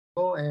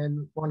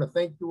and want to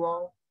thank you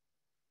all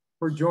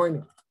for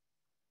joining.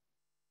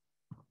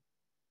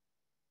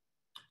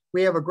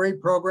 We have a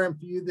great program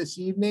for you this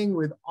evening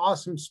with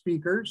awesome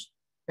speakers.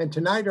 And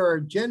tonight our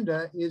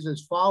agenda is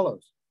as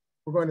follows.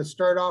 We're going to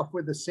start off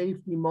with a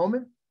safety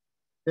moment.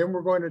 Then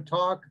we're going to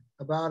talk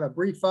about a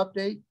brief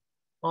update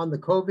on the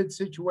COVID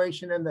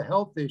situation and the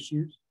health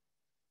issues.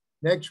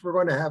 Next, we're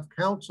going to have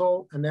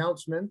council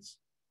announcements,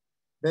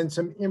 then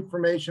some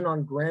information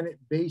on Granite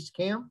Base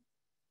Camp,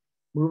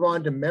 move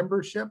on to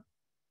membership,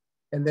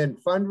 and then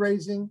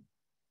fundraising,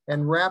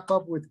 and wrap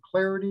up with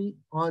clarity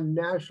on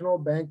national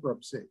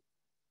bankruptcy.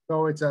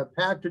 So it's a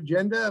packed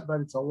agenda,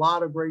 but it's a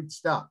lot of great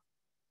stuff.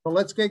 So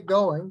let's get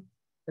going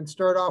and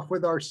start off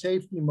with our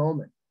safety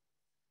moment.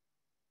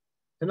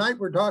 Tonight,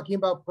 we're talking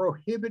about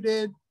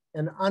prohibited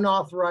and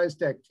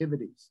unauthorized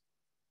activities.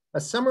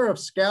 A summer of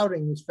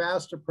scouting is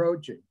fast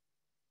approaching.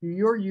 Do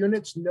your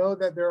units know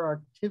that there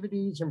are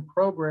activities and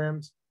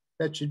programs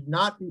that should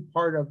not be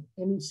part of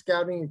any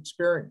scouting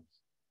experience?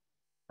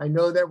 I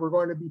know that we're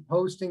going to be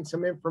posting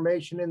some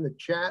information in the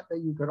chat that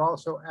you could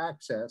also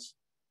access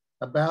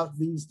about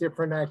these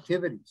different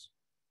activities.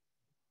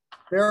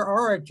 There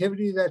are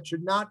activities that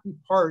should not be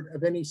part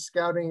of any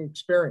scouting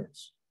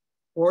experience,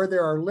 or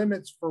there are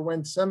limits for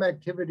when some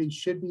activities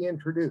should be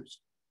introduced.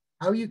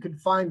 How you can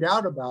find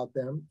out about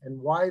them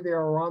and why they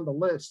are on the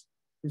list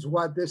is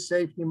what this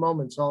safety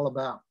moment's all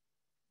about.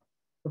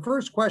 The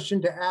first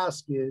question to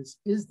ask is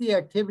the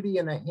activity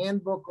in a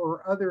handbook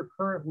or other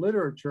current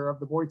literature of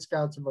the Boy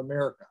Scouts of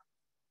America?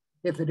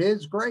 If it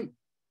is, great.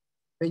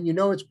 Then you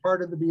know it's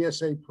part of the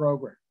BSA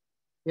program.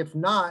 If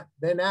not,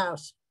 then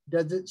ask,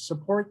 does it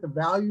support the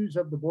values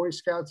of the Boy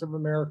Scouts of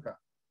America?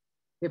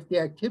 If the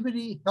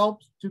activity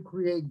helps to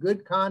create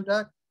good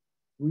conduct,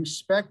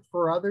 respect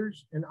for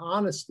others, and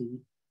honesty,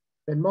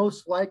 then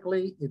most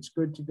likely it's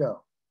good to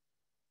go.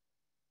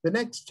 The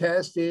next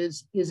test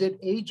is it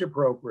age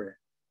appropriate?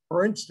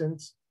 For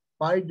instance,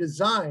 by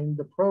design,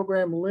 the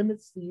program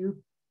limits the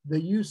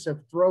use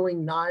of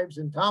throwing knives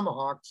and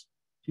tomahawks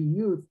to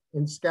youth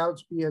in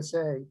Scouts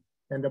BSA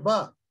and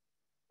above,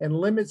 and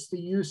limits the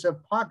use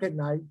of pocket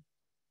knife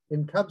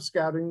in Cub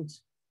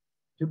Scoutings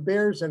to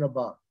bears and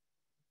above.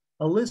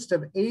 A list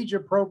of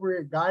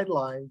age-appropriate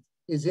guidelines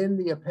is in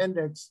the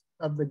appendix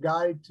of the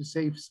Guide to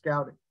Safe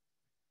Scouting.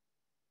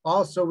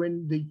 Also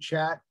in the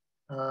chat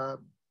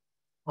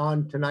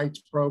on tonight's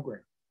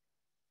program.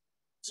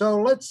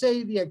 So let's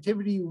say the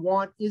activity you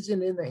want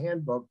isn't in the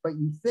handbook, but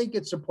you think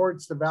it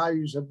supports the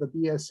values of the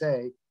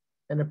BSA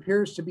and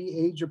appears to be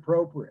age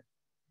appropriate.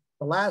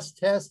 The last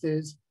test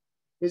is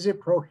it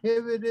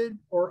prohibited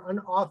or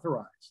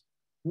unauthorized?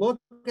 Look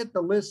at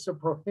the list of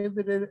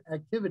prohibited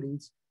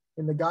activities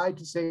in the Guide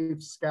to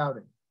Safe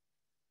Scouting.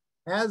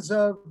 As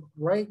of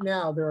right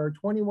now, there are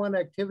 21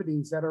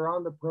 activities that are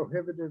on the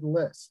prohibited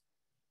list.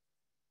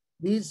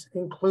 These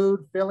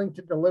include failing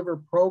to deliver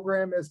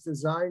program as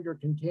designed or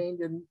contained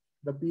in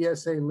the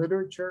BSA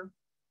literature,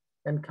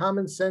 and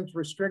common sense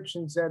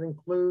restrictions that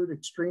include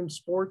extreme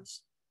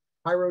sports,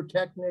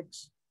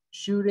 pyrotechnics,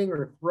 shooting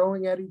or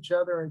throwing at each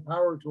other, and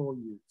power tool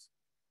use.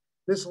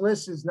 This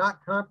list is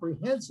not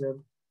comprehensive,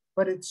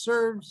 but it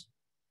serves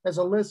as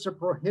a list of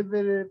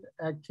prohibited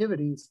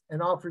activities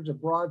and offers a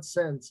broad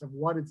sense of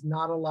what is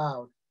not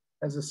allowed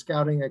as a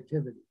scouting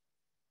activity.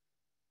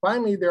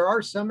 Finally, there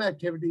are some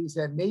activities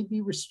that may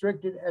be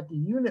restricted at the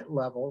unit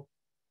level,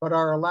 but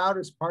are allowed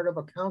as part of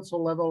a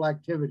council level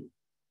activity.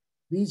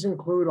 These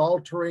include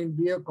all-terrain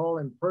vehicle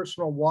and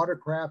personal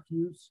watercraft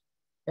use,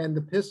 and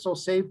the pistol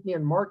safety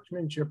and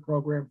marksmanship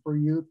program for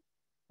youth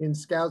in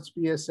Scouts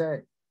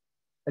BSA.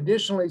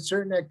 Additionally,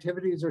 certain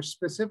activities are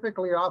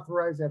specifically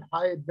authorized at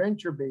high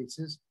adventure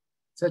bases,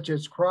 such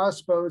as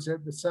crossbows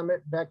at the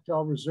Summit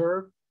Bechtel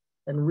Reserve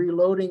and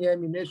reloading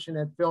ammunition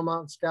at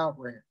Philmont Scout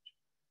Ranch.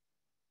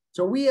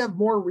 So we have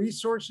more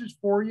resources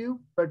for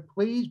you, but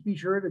please be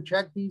sure to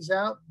check these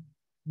out.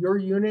 Your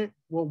unit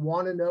will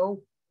want to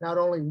know not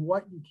only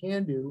what you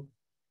can do,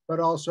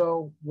 but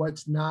also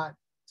what's not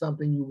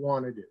something you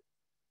want to do.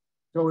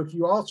 So if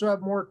you also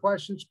have more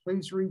questions,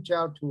 please reach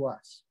out to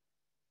us.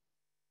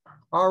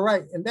 All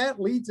right, and that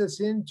leads us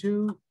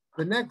into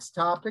the next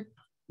topic,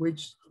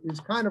 which is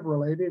kind of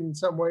related in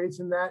some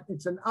ways, in that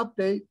it's an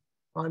update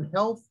on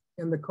health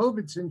and the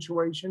COVID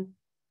situation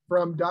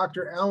from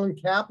Dr. Alan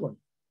Kaplan.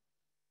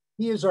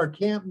 He is our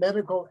camp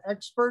medical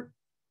expert.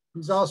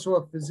 He's also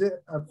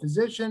a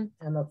physician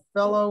and a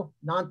fellow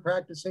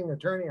non-practicing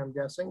attorney, I'm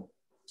guessing.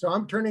 So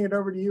I'm turning it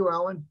over to you,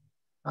 Alan,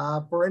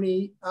 for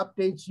any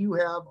updates you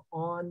have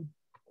on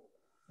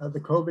the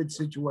COVID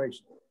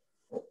situation.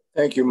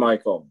 Thank you,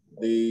 Michael.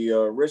 The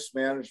Risk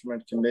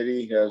Management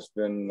Committee has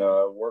been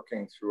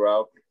working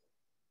throughout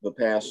the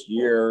past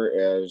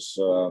year as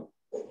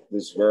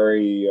this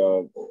very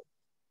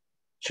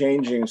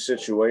changing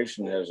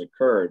situation has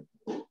occurred.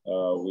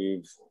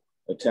 We've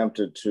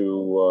attempted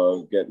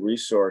to get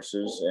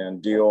resources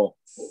and deal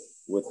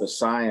with the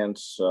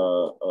science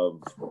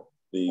of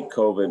the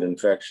COVID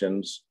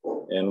infections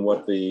and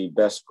what the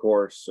best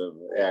course of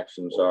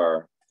actions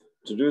are.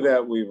 To do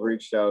that, we've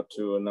reached out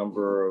to a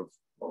number of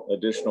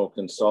additional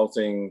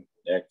consulting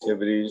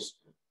activities,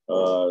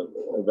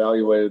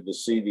 evaluated the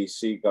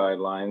CDC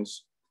guidelines,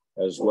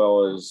 as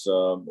well as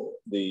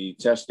the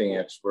testing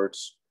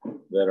experts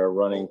that are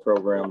running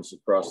programs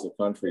across the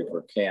country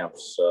for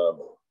camps.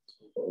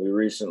 We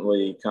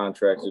recently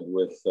contracted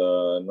with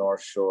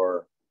North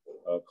Shore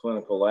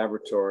Clinical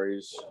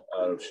Laboratories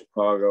out of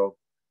Chicago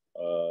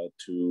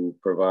to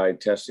provide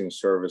testing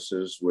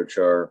services, which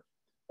are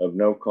of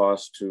no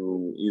cost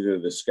to either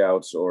the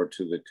Scouts or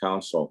to the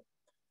council.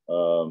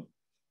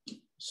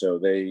 So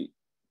they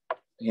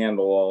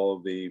handle all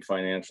of the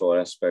financial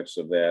aspects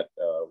of that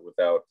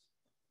without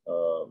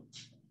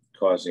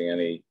causing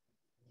any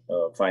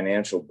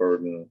financial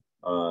burden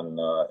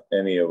on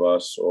any of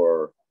us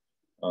or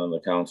on the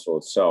council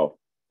itself.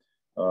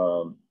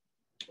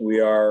 We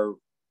are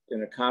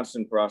in a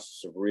constant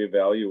process of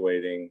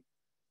reevaluating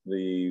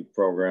the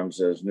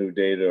programs as new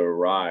data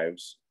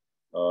arrives.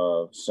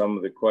 Some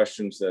of the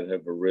questions that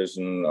have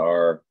arisen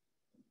are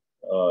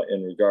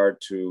in regard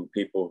to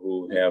people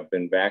who have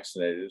been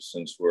vaccinated,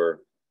 since we're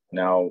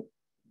now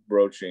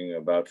broaching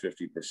about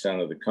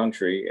 50% of the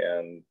country,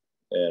 and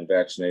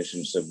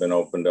vaccinations have been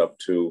opened up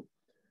to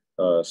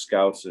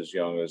Scouts as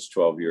young as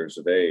 12 years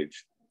of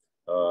age.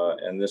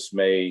 And this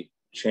may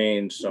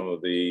change some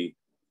of the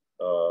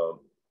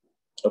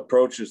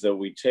approaches that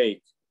we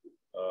take.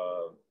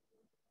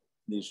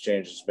 These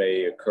changes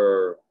may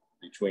occur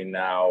between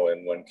now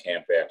and when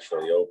camp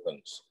actually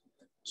opens.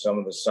 Some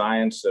of the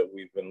science that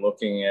we've been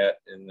looking at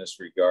in this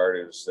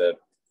regard is that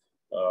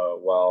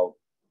while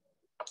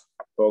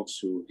folks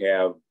who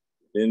have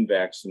been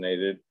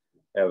vaccinated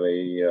have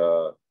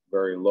a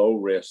very low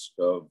risk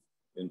of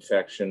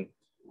infection,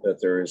 that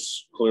there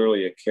is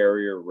clearly a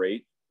carrier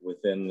rate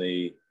within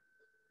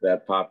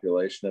that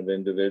population of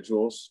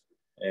individuals.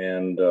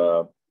 And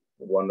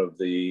one of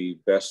the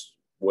best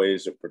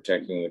ways of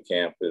protecting the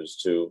camp is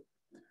to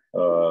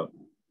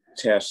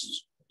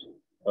test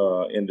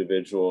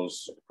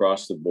individuals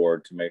across the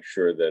board to make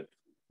sure that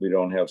we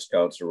don't have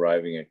Scouts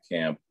arriving at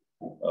camp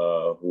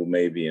who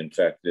may be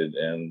infected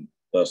and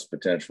thus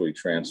potentially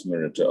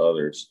transmit it to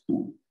others.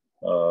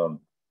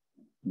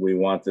 We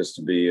want this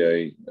to be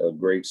a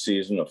great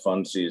season, a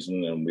fun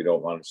season, and we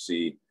don't want to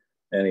see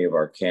any of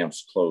our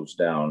camps closed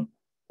down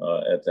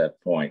at that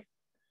point.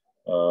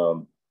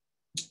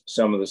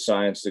 Some of the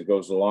science that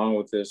goes along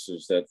with this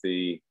is that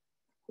the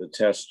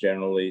tests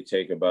generally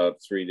take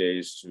about 3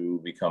 days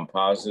to become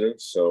positive.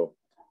 So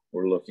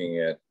we're looking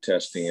at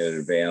testing in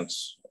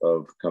advance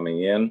of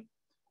coming in.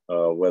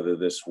 Whether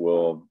this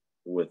will,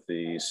 with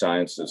the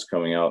science that's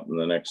coming out in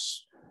the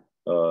next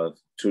 2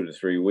 to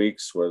 3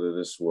 weeks, whether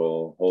this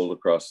will hold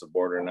across the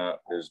board or not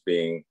is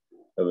being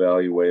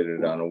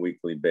evaluated on a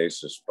weekly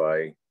basis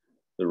by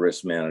the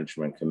Risk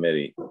Management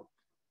Committee.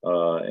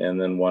 And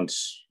then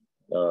once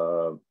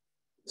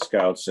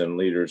Scouts and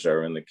leaders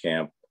are in the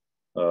camp,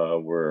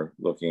 we're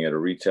looking at a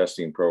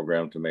retesting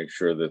program to make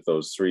sure that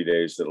those 3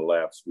 days that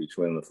elapse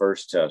between the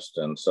first test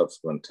and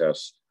subsequent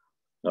tests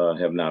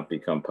have not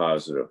become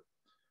positive.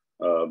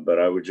 But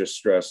I would just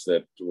stress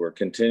that we're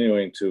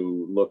continuing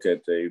to look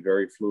at a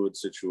very fluid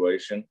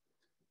situation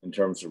in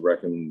terms of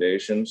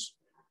recommendations.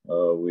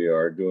 We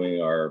are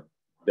doing our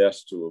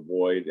best to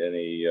avoid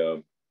any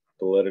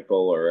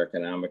political or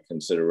economic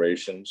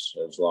considerations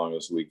as long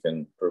as we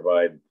can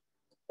provide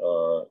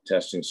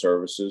testing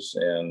services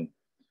and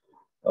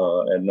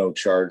at no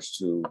charge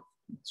to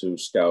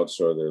Scouts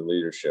or their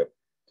leadership.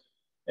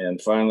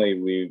 And finally,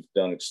 we've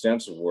done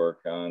extensive work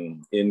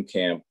on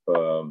in-camp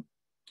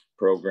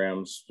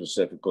programs,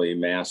 specifically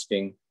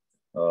masking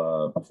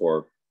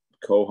for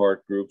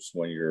cohort groups.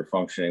 When you're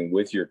functioning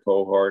with your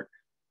cohort,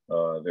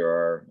 there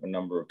are a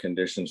number of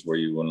conditions where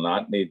you will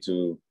not need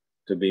to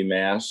be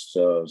masked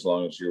as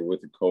long as you're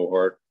with the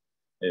cohort.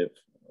 If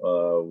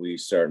we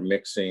start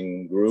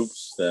mixing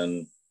groups,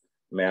 then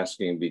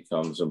masking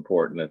becomes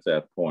important at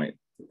that point.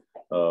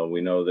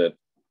 We know that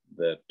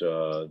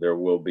there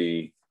will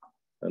be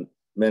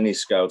many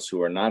Scouts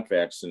who are not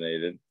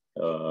vaccinated,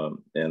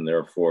 and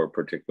therefore,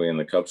 particularly in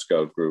the Cub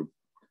Scout group,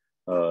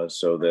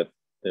 so that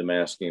the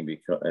masking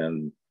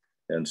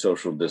and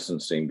social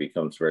distancing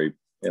becomes very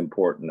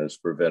important as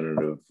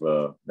preventative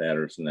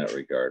matters in that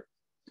regard.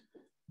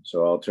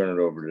 So I'll turn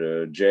it over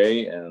to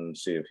Jay and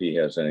see if he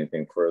has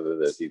anything further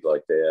that he'd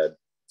like to add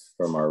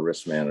from our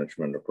risk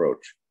management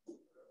approach.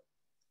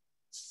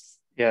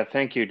 Yeah,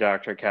 thank you,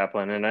 Dr.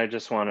 Kaplan. And I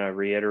just want to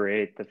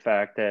reiterate the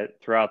fact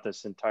that throughout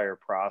this entire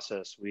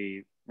process,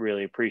 we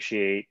really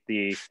appreciate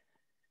the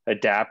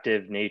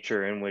adaptive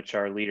nature in which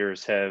our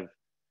leaders have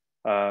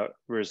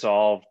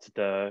resolved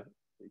the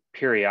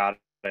periodic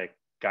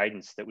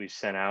guidance that we've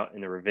sent out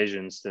and the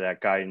revisions to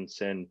that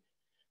guidance. And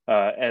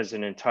as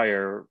an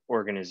entire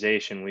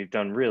organization, we've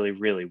done really,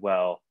 really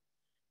well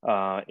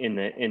in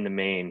the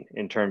main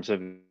in terms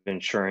of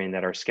ensuring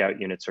that our Scout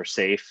units are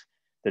safe,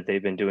 that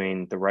they've been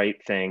doing the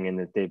right thing, and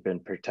that they've been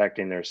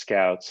protecting their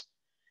Scouts.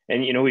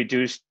 And, you know, we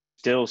do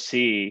still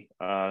see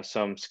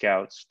some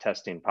Scouts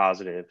testing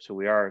positive. So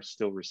we are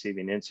still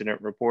receiving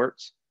incident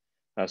reports.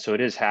 So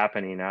it is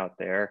happening out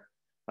there.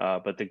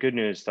 But the good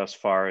news thus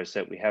far is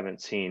that we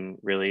haven't seen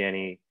really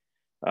any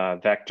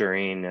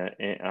vectoring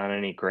on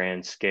any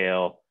grand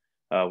scale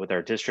with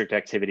our district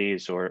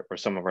activities or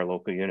some of our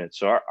local units.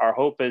 So our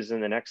hope is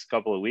in the next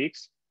couple of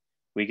weeks,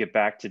 we get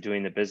back to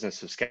doing the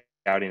business of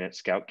scouting at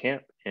Scout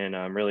Camp. And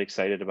I'm really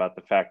excited about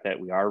the fact that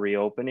we are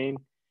reopening,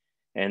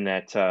 and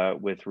that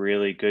with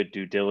really good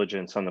due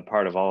diligence on the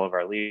part of all of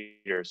our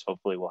leaders,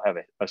 hopefully we'll have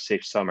a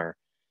safe summer.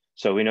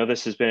 So we know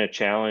this has been a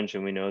challenge,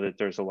 and we know that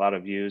there's a lot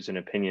of views and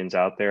opinions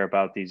out there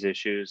about these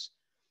issues.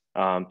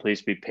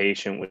 Please be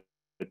patient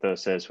with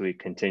us as we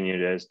continue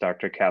to, as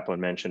Dr.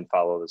 Kaplan mentioned,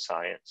 follow the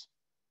science.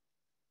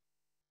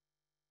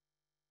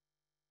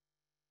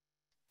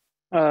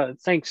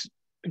 Thanks,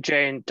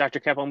 Jay and Dr.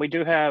 Kaplan. We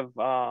do have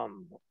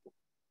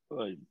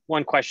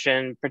one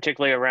question,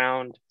 particularly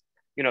around,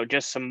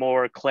 just some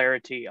more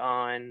clarity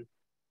on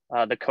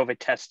the COVID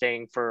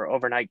testing for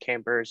overnight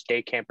campers,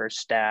 day campers,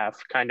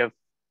 staff, kind of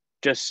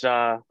just,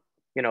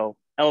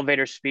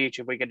 elevator speech,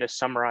 if we could just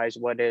summarize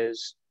what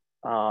is,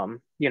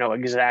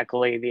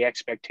 exactly the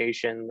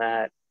expectation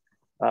that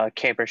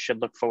campers should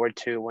look forward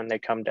to when they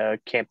come to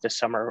camp this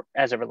summer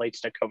as it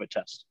relates to COVID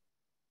tests.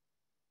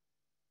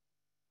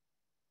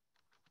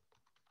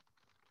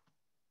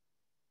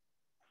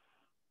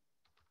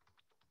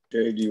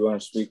 Jay, do you want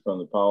to speak on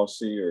the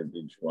policy, or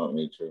did you want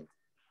me to?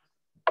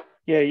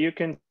 Yeah, you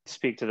can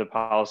speak to the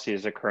policy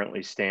as it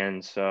currently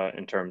stands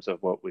in terms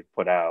of what we've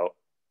put out.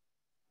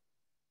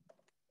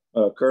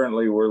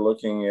 Currently, we're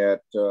looking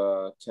at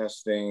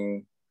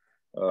testing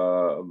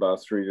about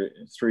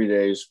three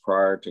days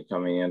prior to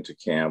coming into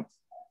camp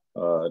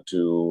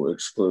to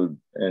exclude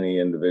any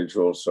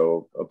individual,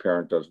 so a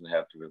parent doesn't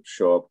have to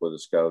show up with a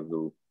scout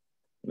who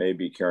may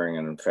be carrying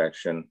an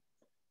infection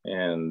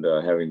and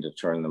having to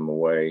turn them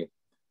away.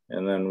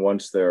 And then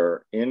once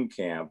they're in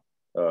camp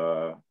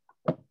on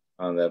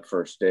that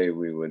first day,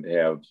 we would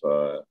have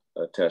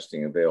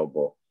testing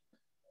available.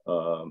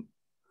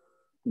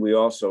 We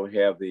also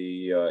have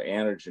the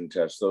antigen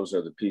tests. Those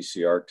are the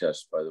PCR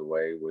tests, by the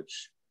way,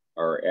 which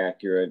are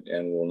accurate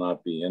and will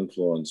not be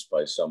influenced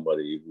by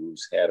somebody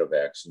who's had a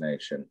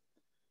vaccination.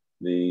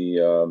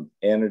 The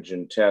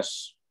antigen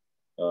tests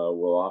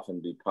will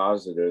often be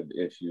positive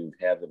if you've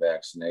had the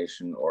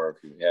vaccination or if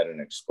you've had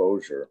an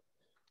exposure.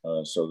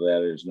 So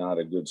that is not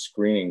a good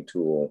screening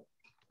tool.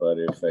 But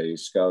if a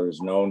scout is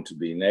known to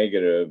be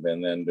negative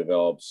and then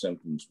develops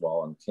symptoms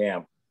while in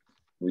camp,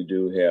 we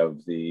do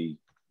have the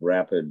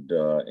rapid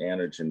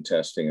antigen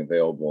testing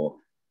available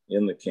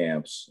in the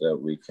camps that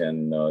we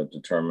can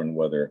determine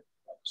whether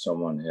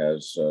someone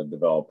has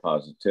developed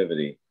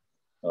positivity.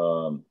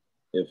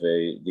 If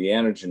the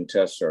antigen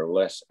tests are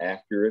less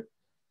accurate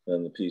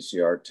than the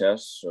PCR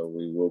tests, so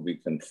we will be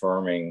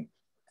confirming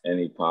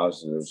any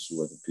positives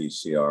with the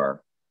PCR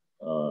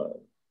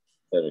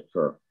that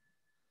occur.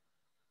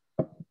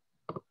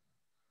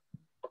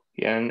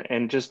 Yeah,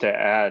 and just to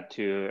add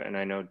to, and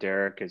I know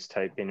Derek is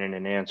typing in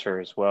an answer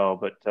as well,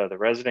 but the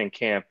resident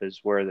camp is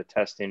where the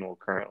testing will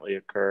currently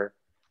occur.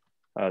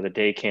 The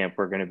day camp,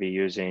 we're going to be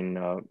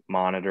using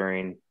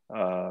monitoring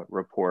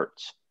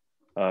reports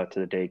to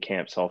the day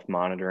camp,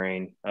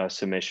 self-monitoring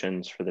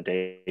submissions for the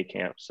day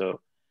camp.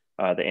 So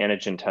the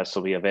antigen tests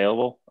will be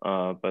available,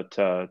 but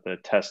the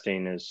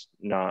testing is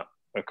not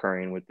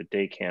occurring with the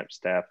day camp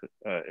staff.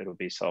 It'll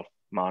be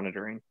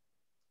self-monitoring.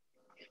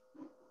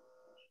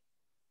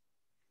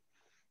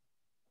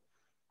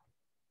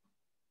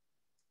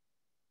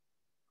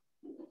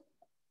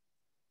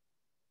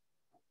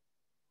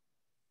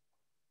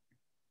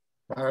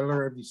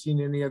 Tyler, have you seen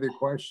any other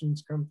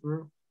questions come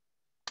through?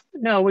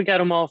 No, we got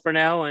them all for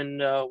now, and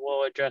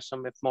we'll address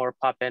them if more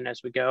pop in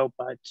as we go,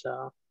 but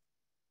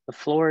the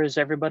floor is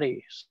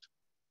everybody's.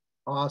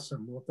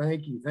 Awesome. Well,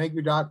 thank you. Thank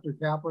you, Dr.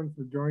 Kaplan,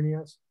 for joining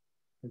us.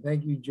 And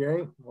thank you,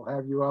 Jay. We'll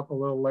have you up a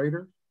little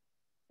later.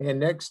 And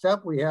next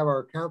up, we have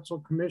our Council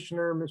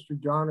Commissioner, Mr.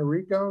 John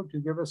Arrico, to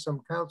give us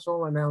some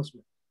council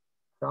announcements.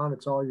 John,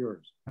 it's all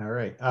yours. All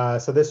right.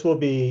 So this will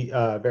be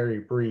very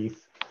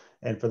brief.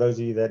 And for those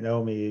of you that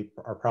know me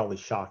are probably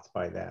shocked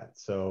by that.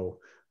 So,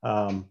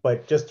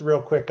 but just a real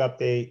quick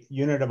update,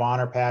 Unit of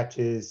Honor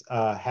patches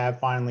have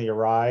finally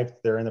arrived.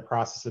 They're in the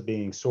process of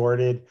being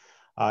sorted.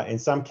 In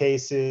some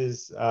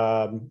cases,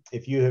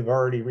 if you have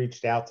already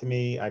reached out to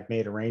me, I've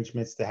made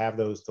arrangements to have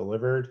those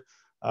delivered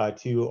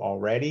to you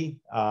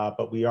already,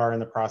 but we are in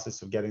the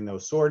process of getting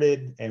those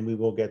sorted, and we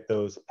will get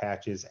those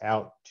patches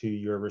out to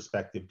your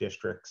respective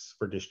districts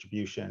for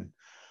distribution.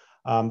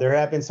 There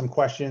have been some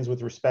questions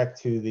with respect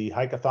to the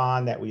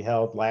hike-a-thon that we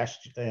held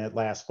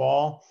last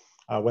fall,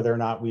 whether or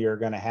not we are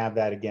going to have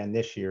that again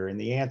this year. And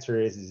the answer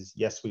is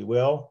yes, we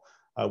will.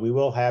 We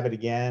will have it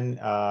again.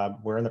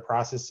 We're in the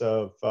process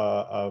of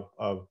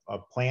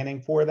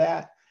planning for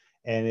that,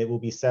 and it will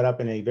be set up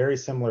in a very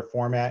similar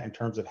format in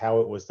terms of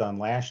how it was done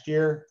last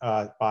year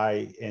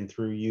by and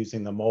through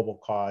using the Mobile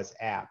Cause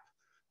app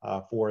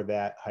for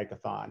that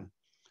hike-a-thon.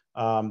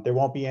 There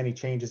won't be any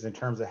changes in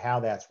terms of how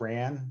that's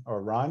ran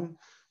or run.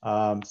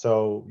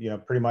 So,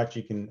 pretty much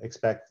you can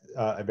expect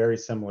a very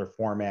similar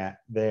format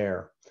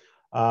there.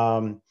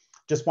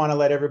 just want to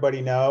let everybody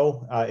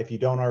know, if you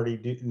don't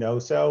already know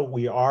so,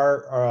 we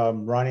are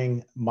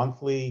running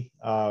monthly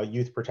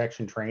youth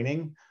protection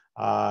training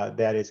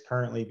that is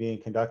currently being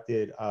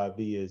conducted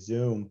via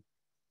Zoom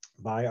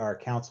by our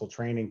council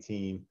training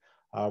team.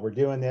 We're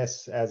doing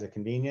this as a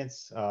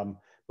convenience.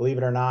 Believe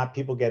it or not,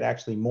 people get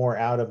actually more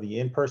out of the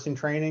in-person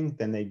training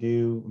than they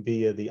do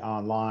via the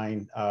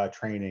online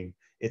training.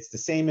 It's the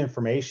same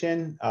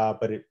information,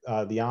 but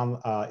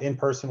the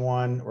in-person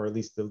one, or at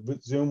least the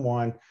Zoom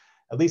one,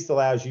 at least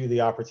allows you the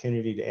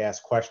opportunity to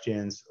ask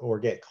questions or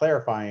get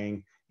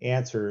clarifying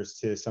answers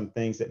to some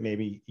things that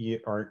maybe you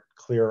aren't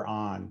clear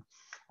on.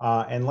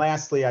 And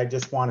lastly, I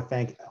just want to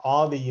thank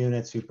all the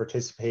units who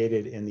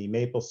participated in the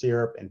maple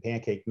syrup and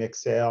pancake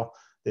mix sale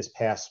this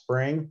past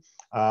spring.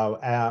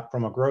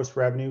 From a gross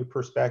revenue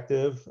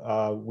perspective,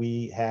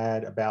 we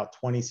had about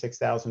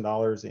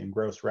 $26,000 in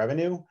gross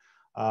revenue.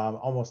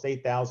 Almost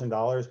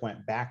 $8,000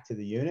 went back to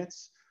the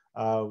units.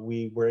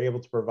 We were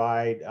able to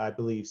provide, I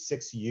believe,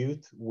 6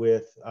 youth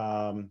with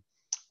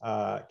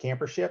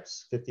camper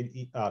ships,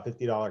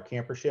 $50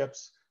 camper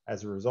ships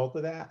as a result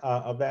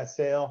of that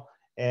sale.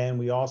 And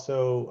we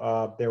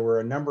also, there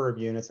were a number of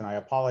units, and I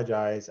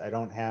apologize, I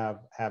don't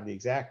have the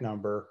exact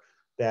number,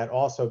 that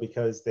also,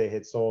 because they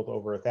had sold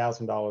over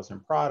 $1,000 in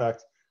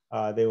product,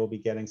 they will be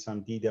getting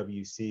some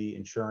DWC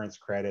insurance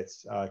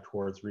credits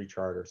towards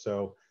recharter.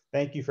 So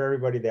thank you for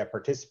everybody that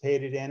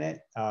participated in it,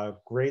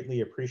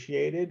 greatly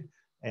appreciated.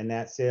 And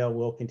that sale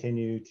will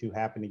continue to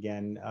happen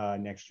again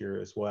next year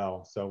as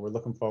well. So we're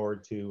looking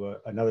forward to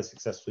another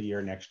successful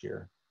year next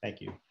year. Thank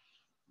you.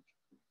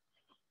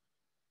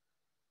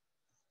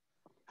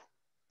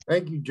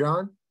 Thank you,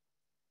 John.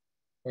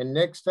 And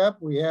next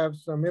up, we have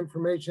some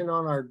information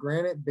on our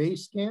Granite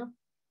Base Camp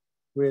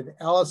with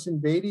Allison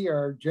Beatty,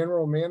 our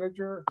General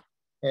Manager,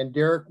 and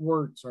Derek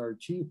Wirtz, our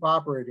Chief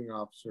Operating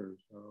Officer.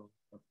 So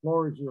the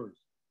floor is yours.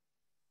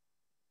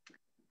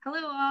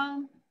 Hello,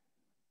 all.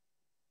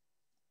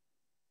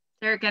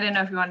 Derek, I didn't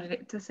know if you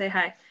wanted to say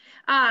hi.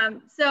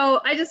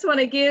 So I just want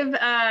to give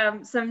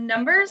some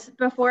numbers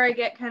before I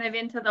get kind of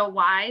into the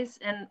whys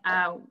and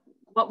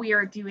what we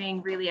are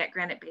doing really at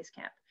Granite Base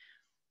Camp.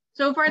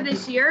 So far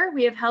this year,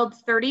 we have held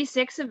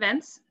 36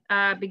 events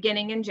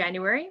beginning in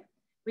January.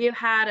 We have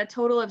had a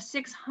total of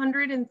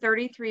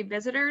 633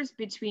 visitors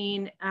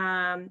between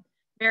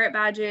merit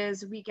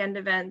badges, weekend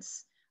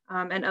events,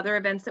 and other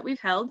events that we've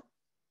held.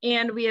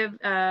 And we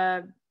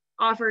have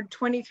offered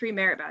 23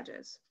 merit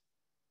badges.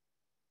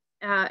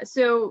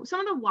 So some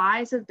of the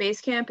whys of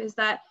Base Camp is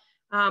that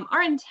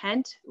our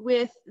intent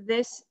with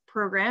this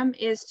program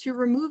is to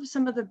remove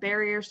some of the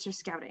barriers to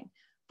scouting.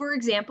 For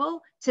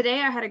example,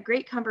 today I had a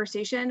great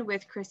conversation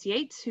with Chris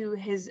Yates, who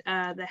is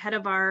the head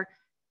of our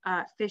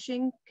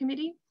fishing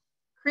committee.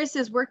 Chris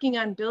is working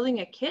on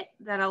building a kit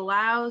that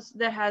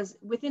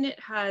within it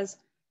has,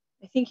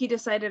 I think he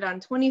decided on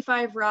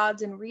 25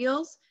 rods and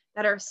reels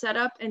that are set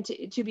up and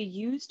to be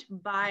used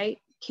by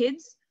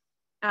kids,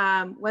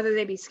 whether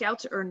they be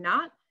scouts or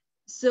not,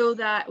 so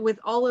that with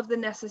all of the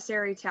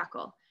necessary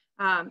tackle.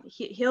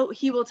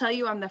 He will tell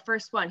you I'm the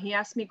first one. He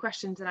asks me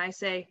questions and I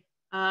say,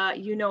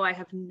 you know, I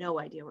have no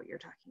idea what you're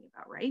talking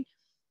about, right?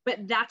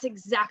 But that's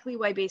exactly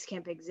why Base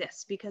Camp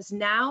exists, because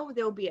now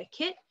there'll be a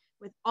kit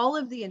with all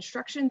of the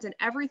instructions and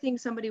everything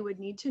somebody would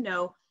need to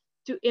know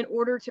in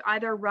order to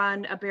either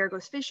run a Bear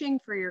Goes Fishing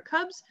for your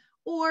cubs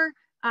or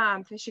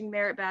fishing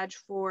merit badge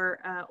for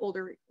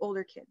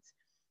older kids.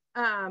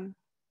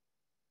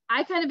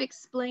 I kind of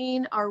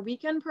explain our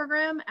weekend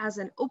program as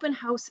an open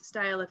house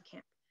style of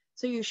camp.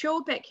 So you show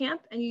up at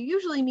camp and you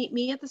usually meet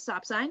me at the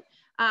stop sign.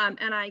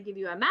 And I give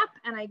you a map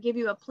and I give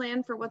you a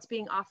plan for what's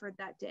being offered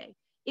that day.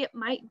 It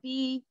might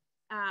be,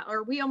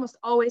 or we almost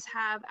always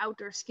have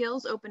outdoor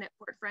skills open at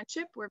Fort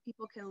Friendship where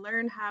people can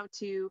learn how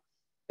to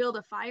build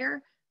a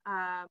fire.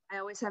 I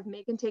always have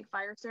make and take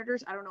fire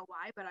starters. I don't know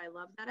why, but I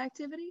love that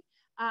activity.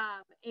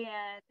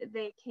 And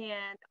they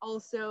can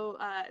also,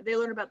 they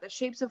learn about the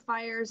shapes of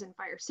fires and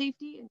fire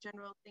safety and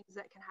general things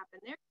that can happen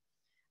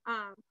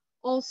there.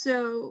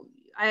 Also,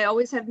 I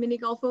always have mini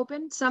golf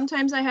open.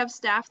 Sometimes I have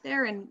staff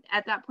there, and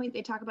at that point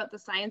they talk about the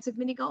science of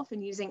mini golf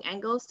and using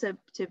angles to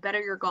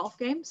better your golf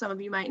game. Some of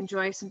you might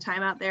enjoy some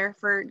time out there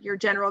for your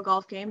general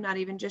golf game, not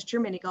even just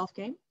your mini golf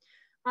game.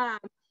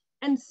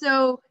 And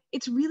so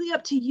it's really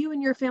up to you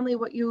and your family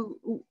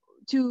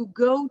to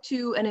go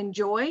to and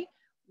enjoy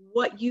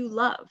what you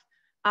love.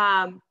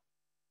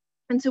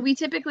 And so we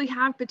typically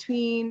have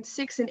between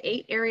 6 and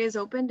 8 areas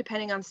open,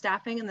 depending on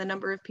staffing and the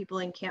number of people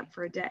in camp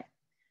for a day.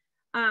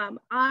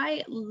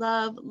 I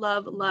love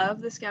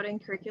the scouting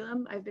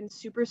curriculum. I've been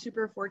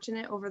super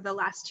fortunate over the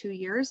last 2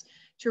 years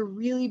to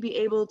really be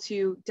able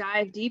to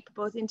dive deep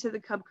both into the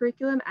Cub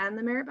curriculum and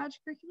the Merit Badge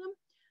curriculum.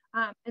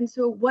 And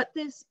so what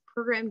this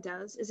program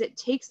does is it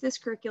takes this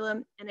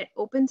curriculum and it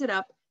opens it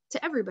up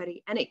to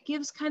everybody, and it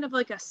gives kind of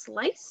like a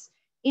slice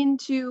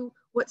into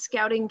what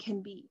scouting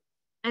can be.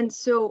 And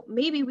so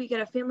maybe we get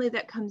a family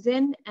that comes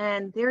in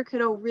and their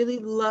kiddo really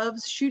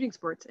loves shooting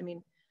sports. I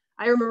mean,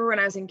 I remember when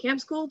I was in camp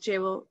school, Jay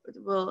will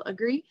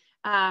agree,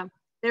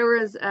 There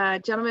was a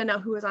gentleman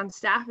who was on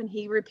staff, and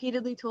he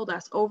repeatedly told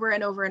us over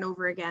and over and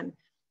over again,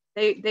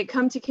 they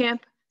come to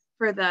camp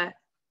for the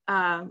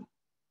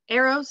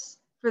arrows,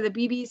 for the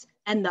BBs,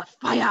 and the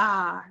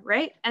fire,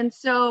 right? And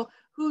so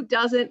who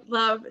doesn't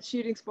love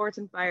shooting sports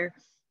and fire?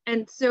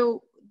 And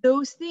so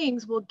those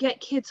things will get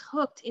kids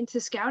hooked into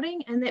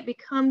scouting, and that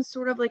becomes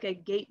sort of like a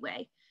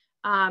gateway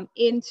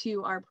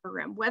into our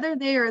program, whether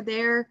they are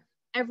there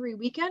every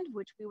weekend,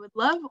 which we would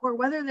love, or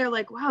whether they're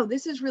like, wow,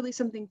 this is really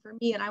something for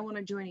me and I want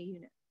to join a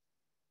unit.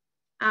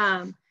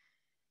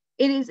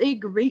 It is a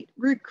great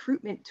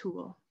recruitment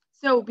tool.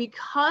 So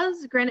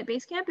because Granite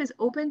Base Camp is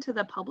open to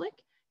the public,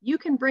 you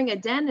can bring a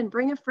den and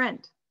bring a friend.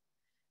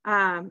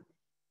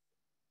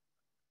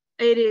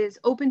 It is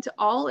open to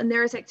all, and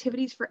there's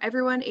activities for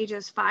everyone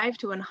ages 5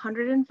 to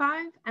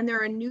 105, and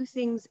there are new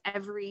things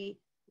every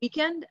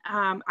weekend.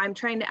 I'm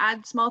trying to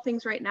add small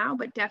things right now,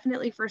 but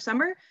definitely for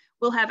summer,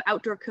 we'll have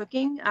outdoor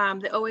cooking.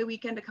 The OA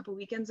weekend a couple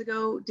weekends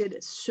ago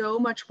did so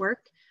much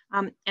work.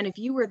 And if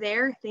you were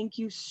there, thank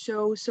you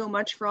so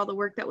much for all the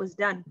work that was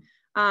done.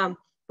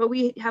 But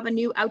we have a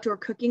new outdoor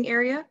cooking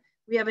area.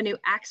 We have a new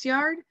axe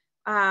yard.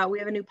 We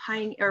have a new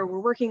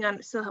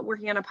we're still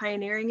working on a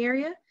pioneering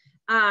area.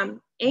 And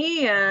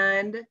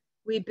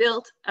we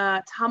built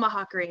a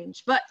tomahawk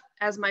range. But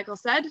as Michael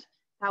said,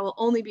 that will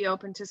only be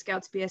open to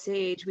Scouts BSA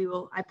age.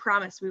 I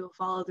promise we will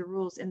follow the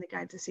rules in the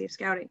Guide to Safe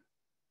Scouting.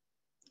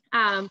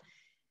 And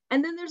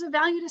then there's a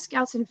value to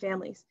Scouts and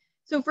families.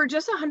 So for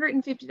just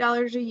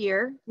 $150 a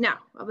year, now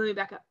let me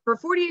back up. For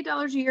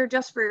 $48 a year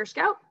just for your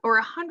Scout,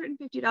 or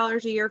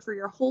 $150 a year for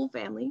your whole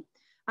family,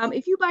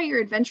 if you buy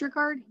your adventure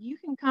card, you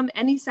can come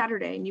any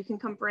Saturday, and you can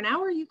come for an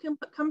hour, you can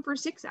come for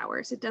 6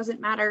 hours. It doesn't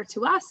matter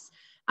to us.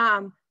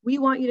 We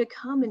want you to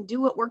come and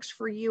do what works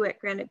for you at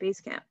Granite Base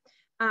Camp.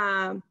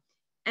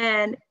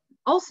 And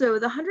also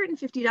the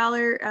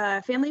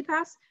 $150 family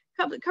pass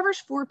covers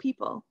 4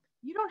 people.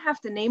 You don't have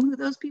to name who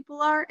those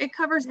people are. It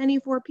covers any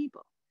 4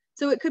 people.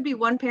 So it could be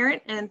 1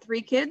 parent and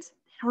 3 kids.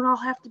 They don't all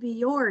have to be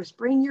yours.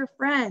 Bring your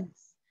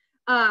friends.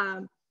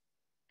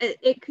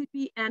 It could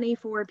be any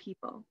 4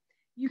 people.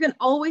 You can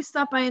always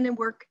stop by and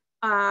work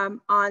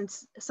on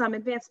some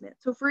advancement.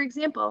 So for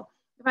example,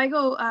 if I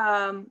go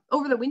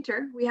over the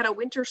winter, we had a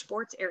winter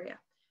sports area.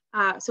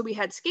 So we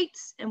had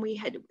skates, and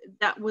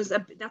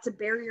that's a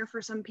barrier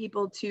for some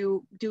people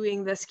to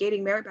doing the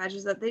skating merit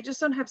badges, that they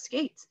just don't have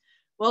skates.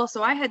 Well,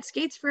 so I had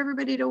skates for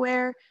everybody to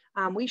wear.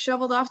 We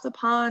shoveled off the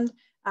pond.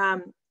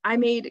 I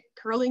made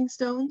curling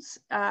stones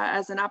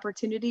as an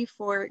opportunity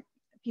for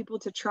people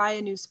to try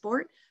a new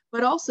sport,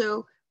 but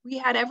also we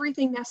had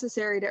everything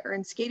necessary to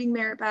earn skating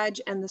merit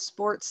badge and the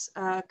sports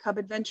Cub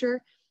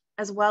adventure,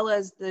 as well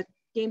as the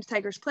Games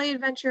Tigers play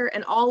adventure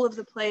and all of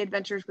the play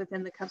adventures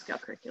within the Cub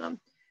Scout curriculum.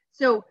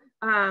 So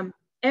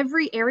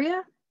every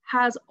area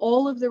has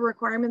all of the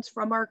requirements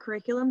from our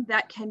curriculum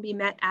that can be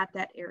met at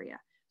that area.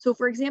 So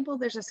for example,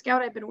 there's a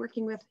Scout I've been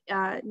working with,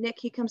 Nick.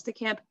 He comes to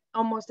camp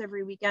almost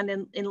every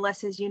weekend,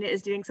 unless his unit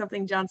is doing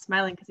something. John's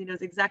smiling because he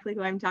knows exactly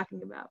who I'm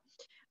talking about.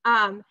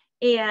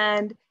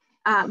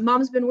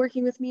 Mom's been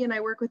working with me, and I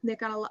work with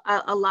Nick on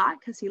a lot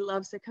because he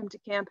loves to come to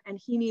camp, and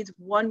he needs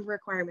one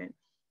requirement.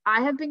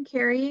 I have been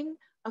carrying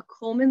a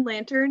Coleman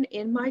lantern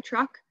in my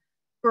truck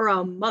for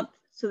a month,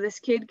 so this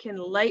kid can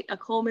light a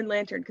Coleman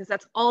lantern, because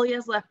that's all he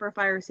has left for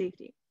fire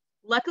safety.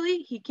 Luckily,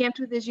 he camped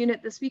with his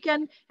unit this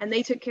weekend, and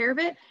they took care of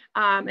it.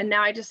 And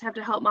now I just have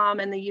to help Mom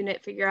and the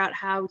unit figure out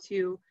how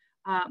to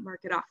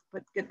mark it off.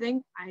 But good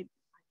thing I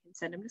can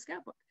send him to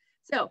Scout Book.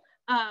 So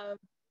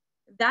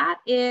that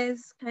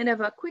is kind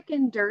of a quick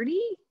and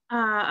dirty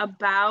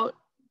about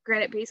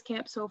Granite Base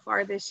Camp so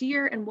far this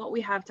year and what we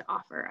have to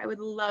offer. I would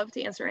love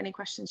to answer any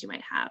questions you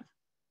might have.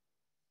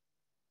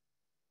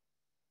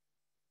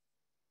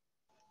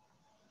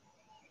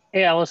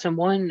 Hey, Allison,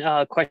 one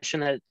question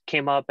that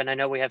came up, and I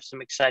know we have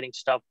some exciting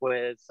stuff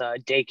with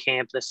day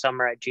camp this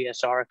summer at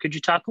GSR. Could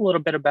you talk a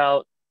little bit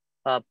about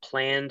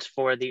plans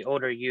for the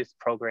older youth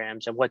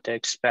programs and what to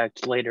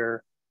expect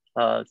later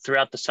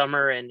throughout the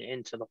summer and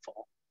into the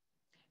fall?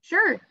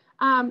 Sure.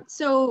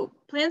 So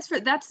plans for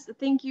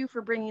thank you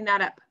for bringing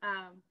that up.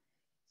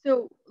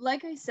 So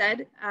like I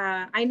said,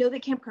 I know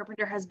that Camp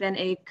Carpenter has been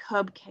a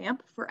Cub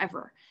camp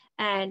forever.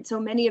 And so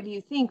many of you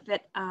think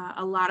that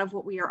a lot of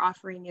what we are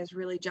offering is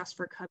really just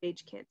for Cub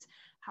age kids.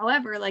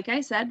 However, like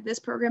I said, this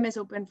program is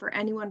open for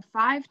anyone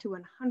 5 to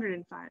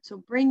 105.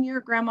 So bring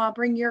your grandma,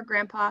 bring your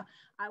grandpa.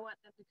 I want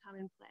them to come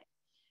and play.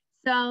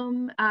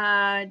 Some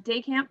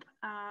day camp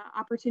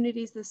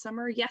opportunities this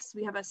summer. Yes,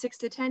 we have a 6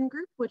 to 10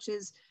 group, which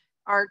is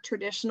our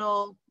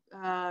traditional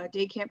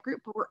day camp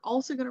group, but we're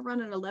also going to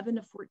run an 11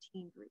 to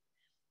 14 group.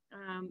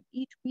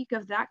 Each week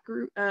of that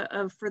group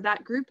for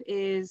that group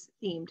is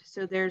themed.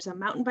 So there's a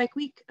mountain bike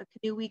week, a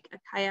canoe week, a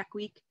kayak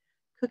week,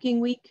 cooking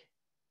week,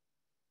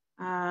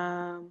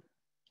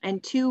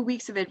 and 2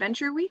 weeks of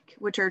adventure week,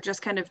 which are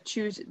just kind of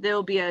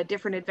there'll be a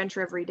different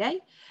adventure every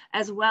day,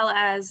 as well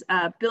as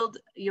build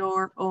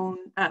your own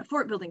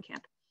fort building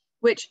camp,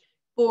 which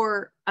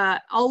for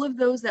all of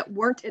those that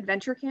weren't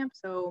adventure camp,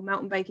 so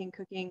mountain biking,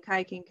 cooking,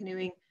 kayaking,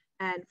 canoeing,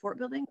 and fort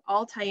building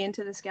all tie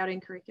into the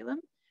scouting curriculum.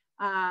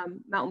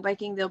 Mountain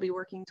biking, they'll be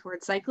working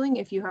towards cycling.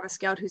 If you have a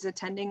scout who's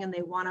attending and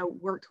they want to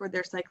work toward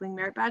their cycling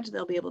merit badge,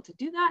 they'll be able to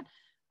do that.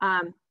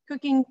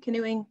 Cooking,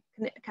 canoeing,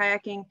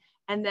 kayaking,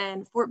 and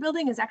then fort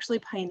building is actually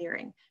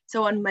pioneering.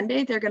 So on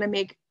Monday, they're going to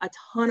make a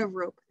ton of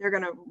rope. They're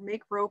going to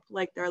make rope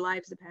like their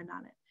lives depend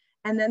on it.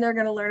 And then they're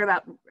going to learn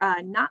about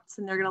knots,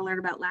 and they're going to learn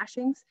about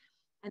lashings.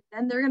 And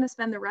then they're going to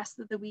spend the rest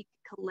of the week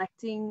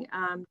collecting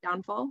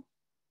downfall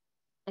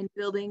and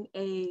building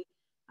a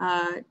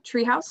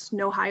tree house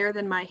no higher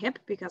than my hip,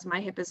 because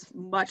my hip is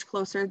much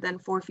closer than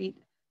 4 feet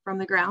from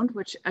the ground,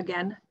 which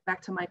again,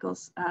 back to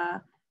Michael's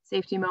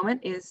safety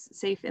moment, is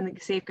safe in the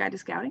Safe Guide to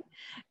Scouting.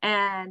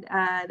 And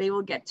they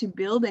will get to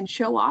build and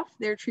show off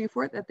their tree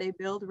fort that they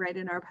build right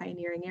in our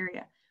pioneering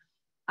area.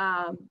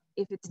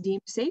 If it's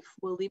deemed safe,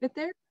 we'll leave it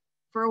there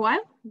for a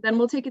while. Then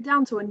we'll take it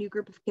down so a new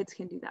group of kids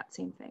can do that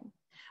same thing.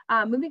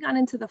 Moving on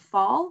into the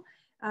fall,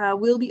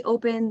 we'll be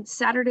open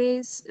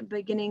Saturdays,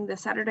 beginning the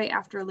Saturday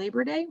after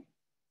Labor Day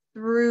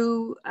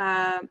through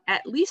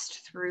at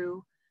least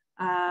through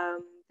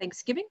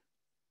Thanksgiving,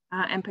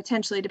 and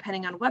potentially,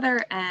 depending on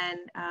weather and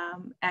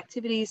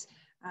activities,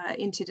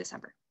 into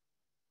December.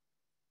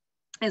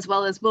 As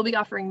well as we'll be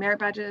offering merit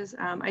badges.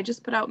 I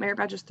just put out merit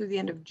badges through the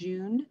end of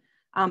June,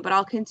 but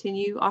I'll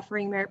continue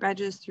offering merit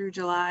badges through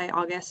July,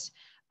 August,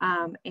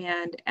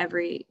 and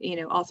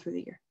all through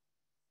the year.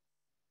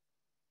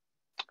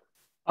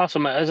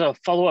 Awesome. As a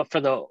follow-up for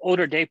the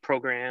older day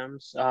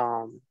programs,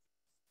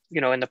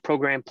 in the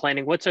program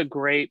planning, what's a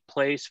great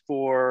place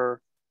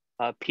for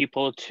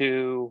people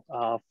to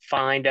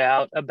find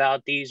out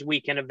about these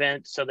weekend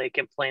events so they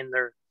can plan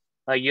their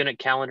unit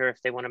calendar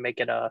if they want to make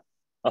it a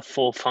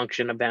full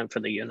function event for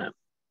the unit?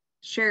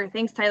 Sure,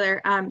 thanks,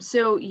 Tyler.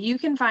 So you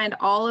can find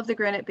all of the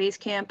Granite Base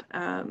Camp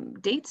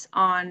dates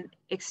on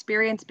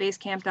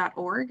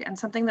experiencebasecamp.org. And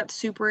something that's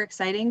super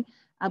exciting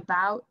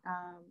about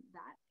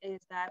that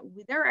is that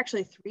there are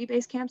actually 3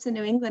 base camps in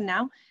New England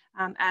now,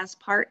 as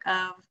part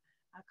of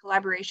a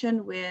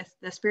collaboration with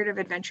the Spirit of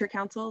Adventure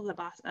Council,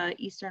 the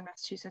Eastern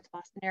Massachusetts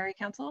Boston Area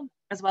Council,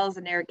 as well as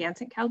the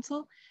Narragansett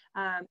Council.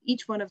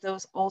 Each one of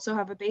those also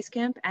have a base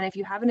camp. And if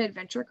you have an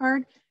adventure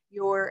card,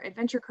 your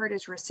adventure card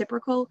is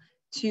reciprocal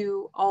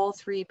to all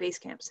 3 base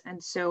camps.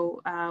 And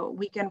so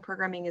weekend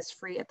programming is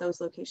free at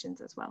those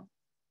locations as well.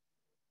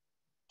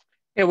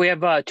 Yeah, we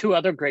have 2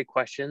 other great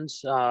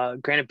questions.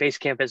 Granite Base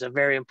Camp is a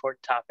very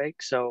important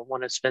topic, so I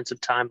want to spend some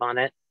time on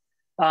it.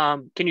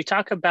 Can you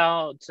talk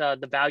about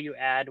the value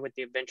add with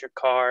the adventure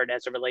card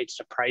as it relates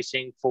to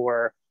pricing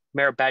for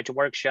merit badge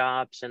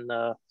workshops and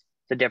the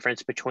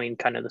difference between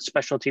kind of the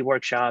specialty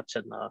workshops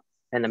and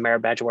the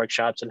merit badge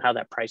workshops, and how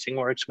that pricing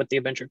works with the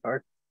adventure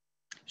card?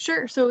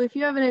 Sure. So if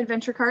you have an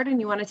adventure card and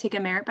you want to take a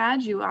merit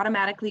badge, you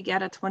automatically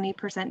get a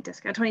 20%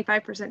 discount,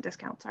 25%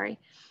 discount, sorry.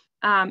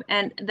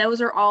 And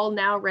those are all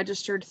now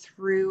registered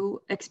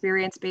through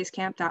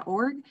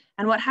experiencebasecamp.org.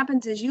 And what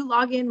happens is you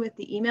log in with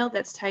the email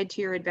that's tied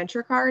to your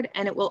adventure card,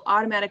 and it will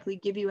automatically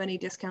give you any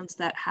discounts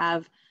that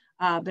have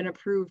been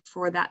approved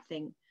for that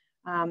thing.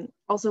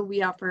 Also,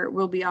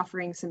 we'll be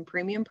offering some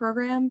premium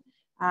program,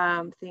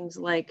 things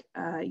like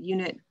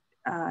unit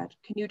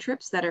canoe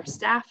trips that are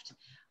staffed,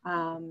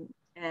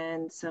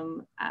 and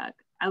some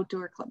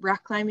outdoor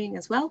rock climbing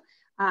as well.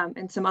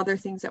 And some other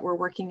things that we're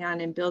working on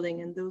and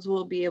building, and those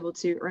will be able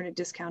to earn a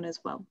discount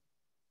as well,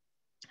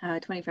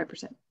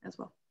 25% as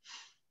well.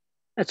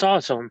 That's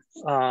awesome.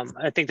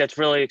 I think that's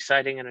really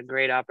exciting and a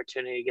great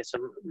opportunity to get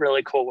some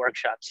really cool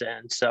workshops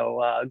in.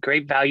 So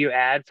great value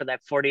add for that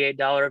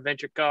 $48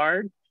 adventure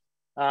card.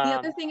 The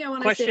other thing I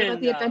want to say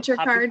about the adventure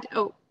card,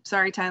 oh,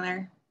 sorry,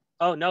 Tyler.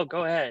 Oh, no,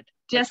 go ahead.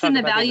 Just in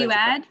the value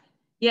add,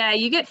 yeah,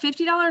 you get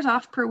 $50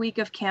 off per week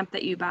of camp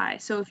that you buy.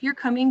 So if you're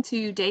coming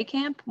to day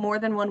camp more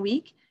than 1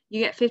 week, you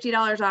get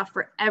 $50 off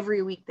for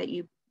every week that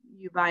you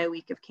buy a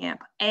week of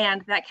camp.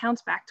 And that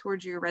counts back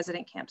towards your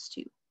resident camps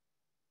too.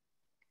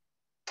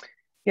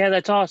 Yeah,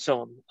 that's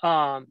awesome.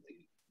 The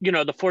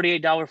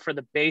 $48 for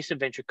the base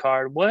adventure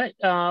card, what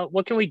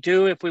can we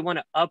do if we want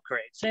to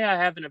upgrade? Say I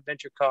have an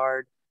adventure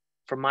card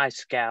for my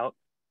scout.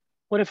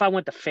 What if I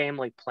want the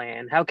family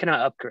plan? How can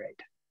I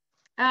upgrade?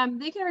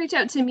 They can reach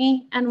out to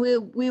me, and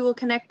we will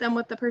connect them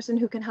with the person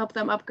who can help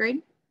them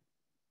upgrade.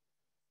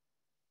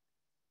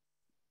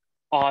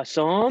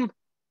 Awesome.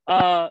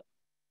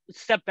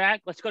 Step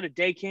back. Let's go to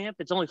day camp.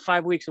 It's only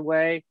 5 weeks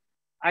away.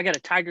 I got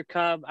a tiger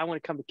cub. I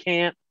want to come to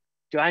camp.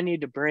 Do I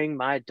need to bring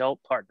my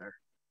adult partner?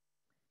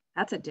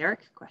 That's a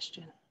Derek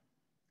question.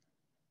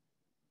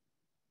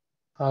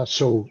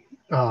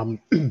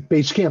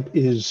 Base camp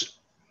is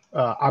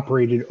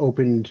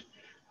opened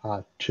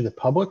to the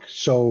public.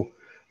 So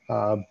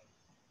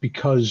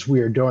because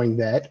we are doing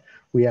that,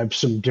 we have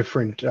some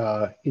different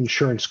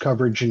insurance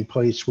coverage in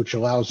place, which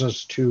allows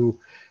us to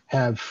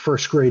have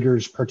first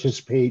graders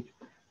participate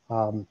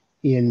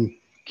in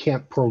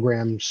camp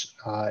programs,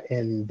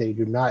 and they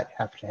do not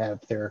have to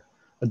have their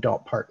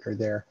adult partner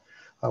there.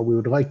 We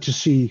would like to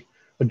see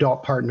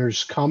adult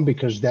partners come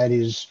because that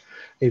is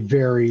a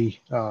very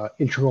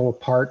integral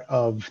part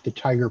of the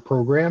Tiger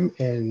program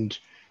and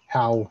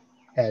how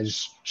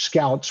as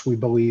scouts, we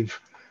believe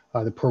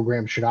the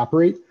program should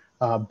operate.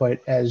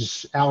 But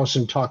as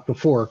Allison talked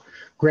before,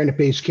 Granite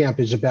Base Camp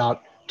is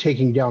about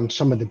taking down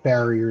some of the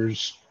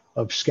barriers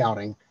of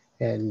scouting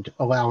and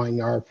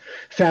allowing our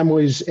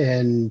families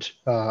and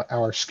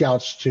our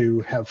scouts to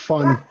have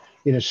fun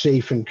in a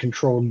safe and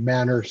controlled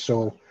manner.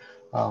 So,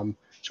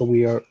 so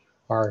we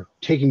are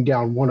taking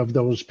down one of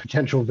those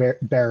potential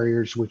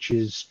barriers, which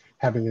is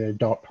having an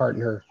adult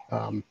partner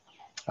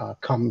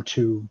come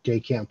to day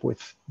camp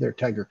with their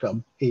Tiger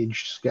Cub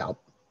aged scout.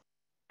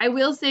 I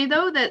will say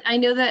though that I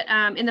know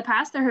that in the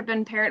past there have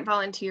been parent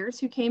volunteers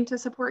who came to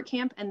support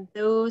camp, and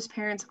those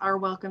parents are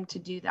welcome to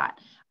do that.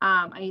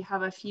 I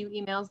have a few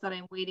emails that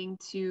I'm waiting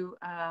to,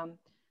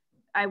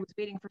 I was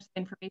waiting for some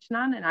information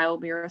on, and I will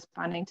be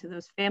responding to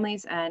those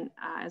families and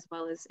as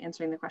well as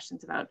answering the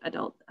questions about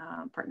adult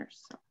partners.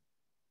 So.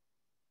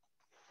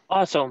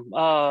 Awesome.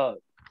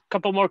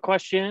 Couple more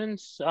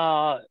questions.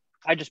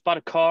 I just bought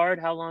a card.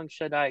 How long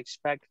should I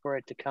expect for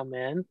it to come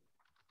in?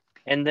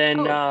 And then,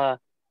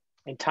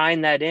 and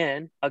tying that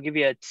in, I'll give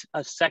you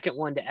a second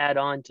one to add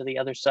on to the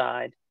other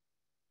side.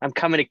 I'm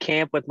coming to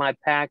camp with my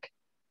pack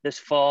this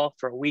fall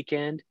for a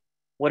weekend.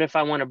 What if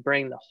I want to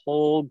bring the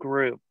whole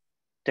group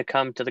to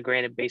come to the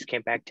Granite Base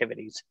Camp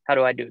activities? How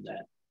do I do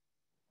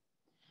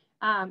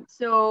that?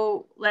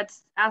 So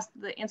let's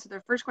answer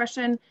the first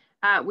question,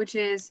 which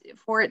is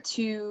for it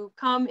to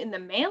come in the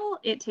mail,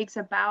 it takes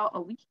about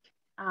a week.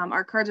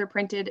 Our cards are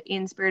printed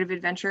in Spirit of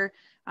Adventure,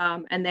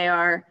 and they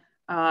are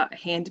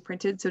hand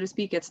printed, so to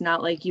speak. It's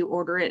not like you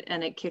order it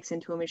and it kicks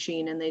into a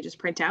machine and they just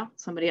print out.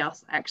 Somebody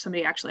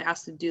actually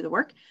has to do the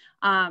work.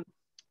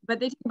 But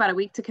they take about a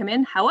week to come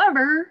in.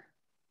 However,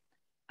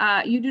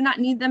 you do not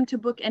need them to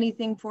book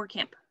anything for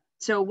camp.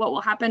 So what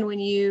will happen when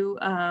you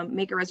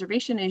make a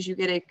reservation is you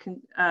get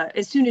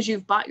as soon as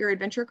you've bought your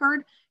adventure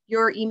card,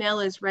 your email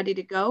is ready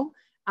to go,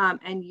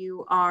 and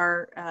you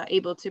are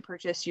able to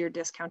purchase your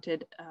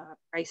discounted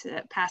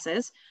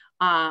passes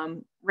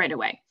right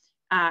away.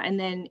 And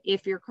then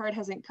if your card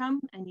hasn't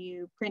come and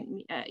you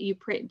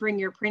bring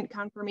your print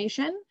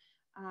confirmation,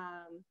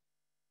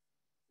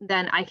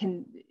 then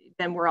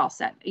we're all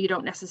set. You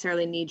don't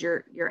necessarily need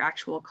your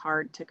actual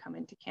card to come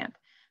into camp.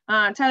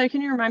 Tyler,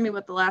 can you remind me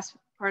what the last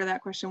part of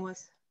that question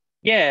was?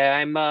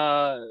 Yeah,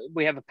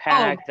 we have a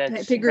pack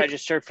that's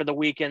registered for the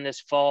weekend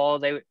this fall.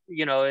 They,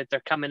 if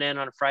they're coming in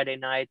on a Friday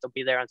night, they'll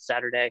be there on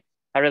Saturday.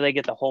 How do they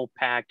get the whole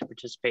pack to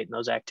participate in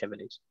those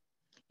activities?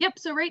 Yep,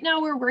 so right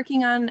now we're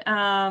working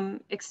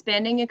on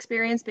expanding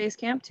Experience Base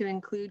Camp to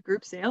include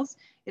group sales.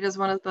 It is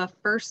one of the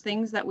first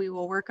things that we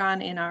will work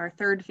on in our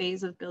third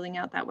phase of building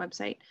out that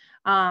website.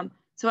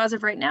 So as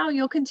of right now,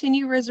 you'll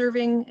continue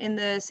reserving in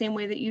the same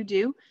way that you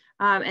do.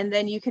 And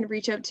then you can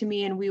reach out to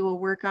me and we will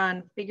work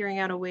on figuring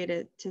out a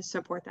way to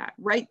support that.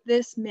 Right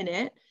this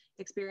minute,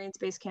 Experience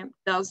Base Camp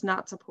does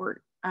not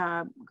support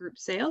group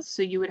sales.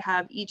 So you would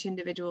have each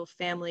individual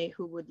family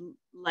who would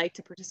like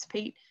to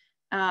participate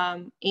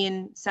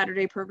in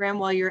Saturday program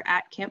while you're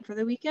at camp for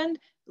the weekend,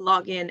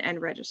 log in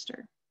and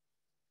register.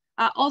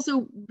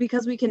 Also,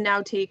 because we can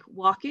now take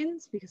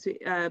walk-ins,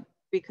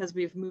 because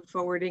we've moved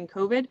forward in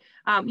COVID,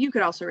 you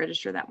could also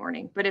register that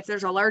morning. But if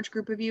there's a large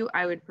group of you,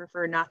 I would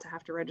prefer not to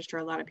have to register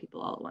a lot of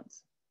people all at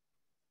once.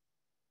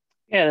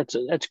 Yeah, that's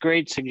a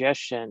great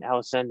suggestion,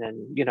 Allison.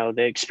 And,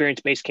 the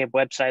Experience Base Camp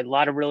website, a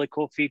lot of really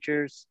cool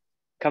features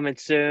coming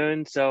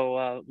soon. So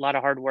a lot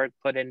of hard work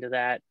put into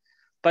that.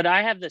 But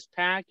I have this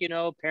pack,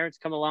 parents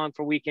come along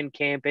for weekend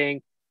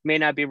camping, may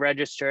not be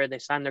registered. They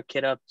sign their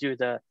kid up, do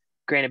the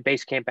Granite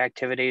Base Camp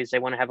activities. They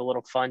want to have a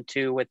little fun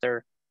too with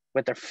their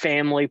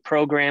family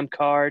program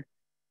card.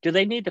 Do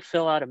they need to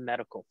fill out a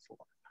medical form?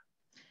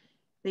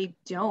 They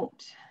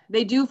don't.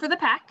 They do for the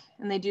pack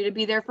and they do to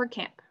be there for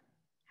camp.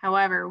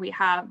 However, we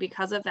have,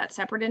 because of that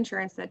separate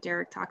insurance that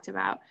Derek talked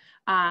about,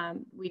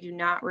 we do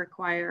not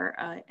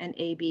require an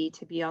AB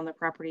to be on the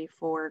property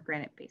for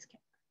Granite Base Camp.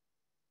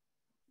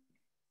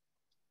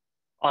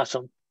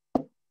 Awesome.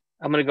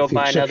 I'm going to go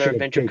buy another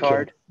adventure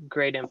card.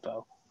 Great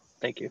info.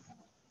 Thank you.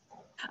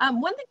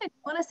 One thing I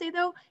want to say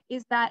though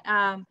is that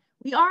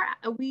we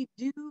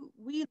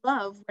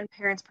love when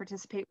parents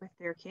participate with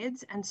their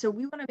kids, and so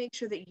we want to make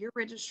sure that you're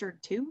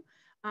registered too,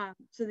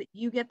 so that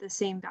you get the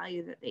same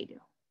value that they do.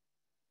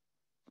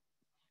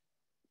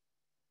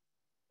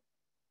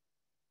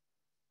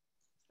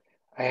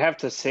 I have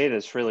to say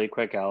this really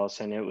quick,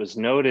 Allison. It was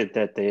noted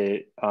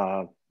that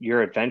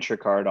your adventure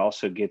card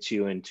also gets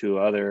you into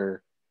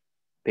other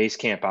base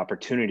camp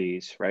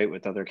opportunities, right,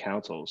 with other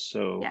councils.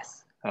 So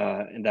yes,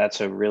 and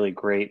that's a really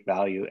great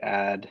value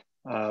add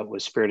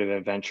with Spirit of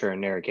Adventure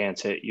and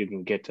Narragansett. You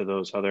can get to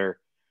those other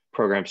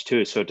programs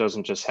too. So it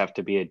doesn't just have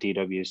to be a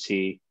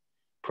DWC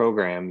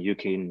program. You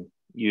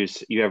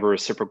have a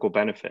reciprocal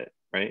benefit,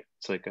 right?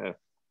 It's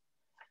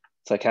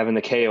like having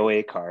the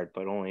KOA card,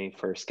 but only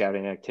for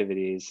scouting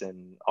activities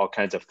and all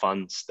kinds of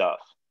fun stuff.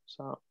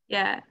 So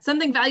yeah,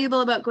 something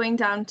valuable about going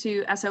down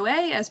to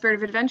SOA as Spirit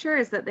of Adventure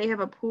is that they have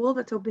a pool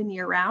that's open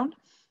year round.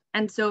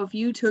 And so if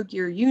you took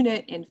your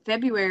unit in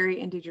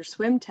February and did your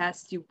swim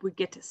test, you would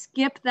get to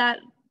skip that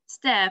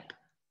step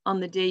on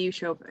the day you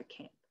show up at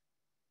camp.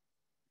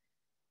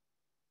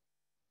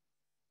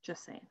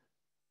 Just saying.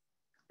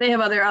 They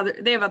have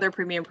other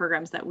premium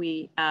programs that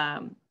we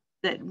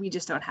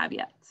just don't have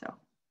yet. So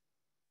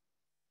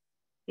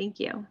thank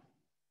you.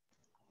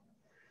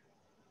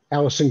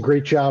 Allison,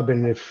 great job.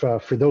 And if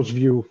for those of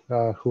you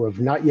who have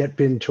not yet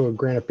been to a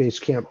Granite Base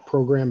Camp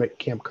program at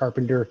Camp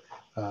Carpenter,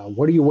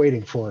 what are you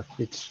waiting for?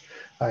 It's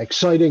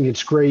exciting.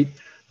 It's great.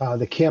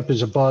 The camp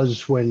is a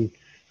buzz when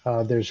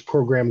there's a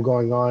program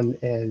going on,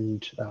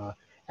 and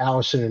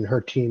Allison and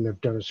her team have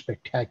done a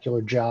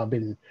spectacular job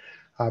in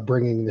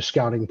bringing the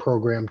scouting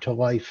program to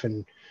life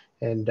and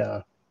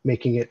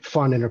making it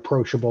fun and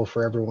approachable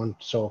for everyone.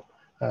 So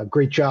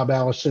great job,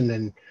 Allison,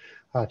 and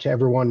to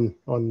everyone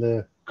on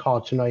the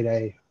call tonight,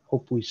 I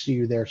hope we see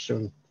you there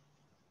soon.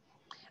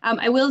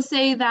 I will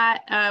say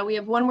that we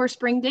have one more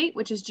spring date,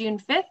 which is June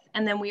 5th,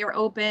 and then we are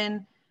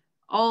open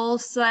all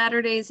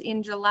Saturdays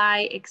in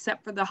July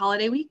except for the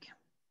holiday week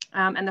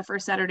and the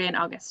first Saturday in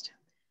August.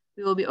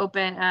 We will be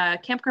open.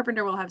 Camp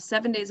Carpenter will have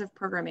 7 days of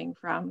programming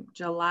from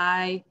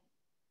July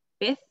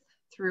 5th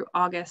through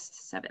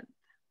August 7th.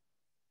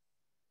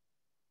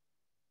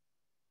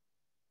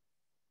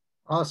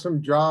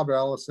 Awesome job,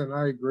 Allison.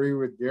 I agree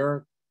with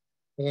Derek.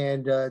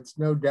 And it's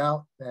no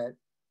doubt that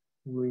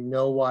we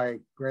know why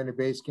Granite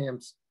Base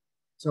Camp's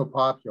so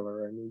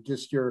popular. I mean,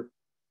 just your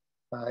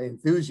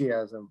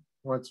enthusiasm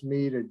wants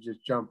me to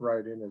just jump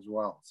right in as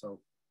well. So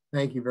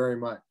thank you very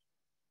much.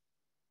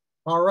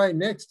 All right,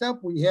 next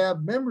up we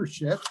have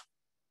membership,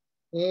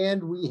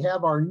 and we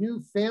have our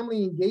new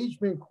family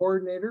engagement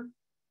coordinator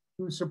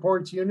who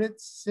supports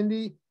units,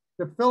 Cindy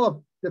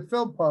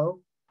DeFilippo.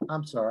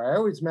 I'm sorry, I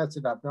always mess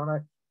it up, don't I?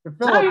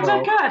 No, you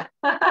did good.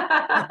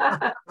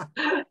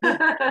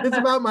 It's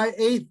about my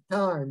 8th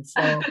time,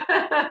 so.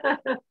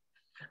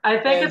 I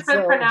think it's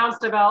been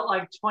pronounced about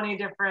like 20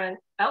 different,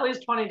 at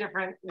least 20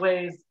 different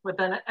ways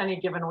within any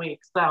given week.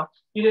 So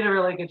you did a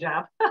really good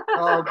job.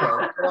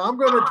 Okay, well, I'm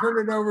going to turn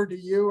it over to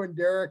you and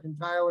Derek and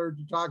Tyler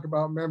to talk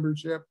about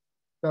membership.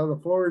 So the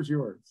floor is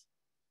yours.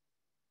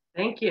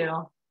 Thank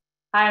you.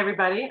 Hi,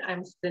 everybody.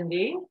 I'm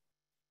Cindy,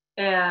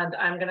 and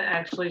I'm going to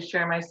actually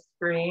share my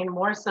screen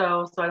more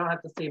so I don't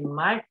have to see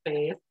my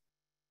face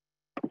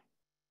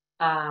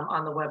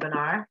on the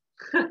webinar.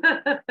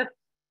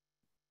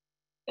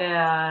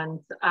 And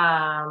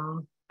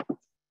there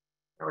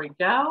we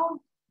go.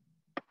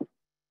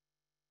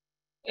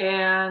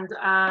 And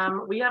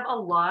we have a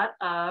lot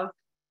of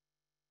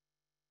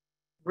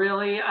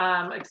really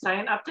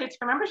exciting updates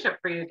for membership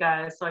for you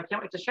guys. So I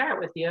can't wait to share it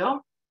with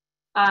you.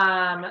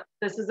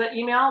 This is an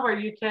email where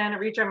you can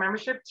reach our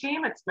membership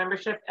team. It's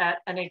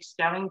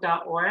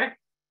membership@nhscouting.org.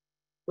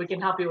 We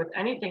can help you with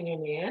anything you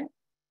need.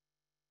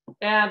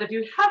 And if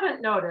you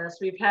haven't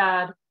noticed, we've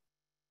had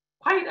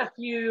quite a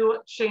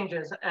few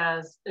changes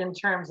as in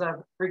terms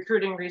of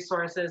recruiting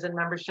resources and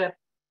membership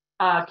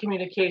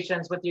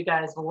communications with you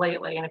guys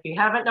lately. And if you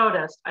haven't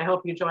noticed, I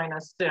hope you join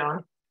us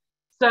soon.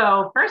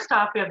 So first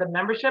off, we have the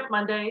Membership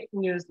Monday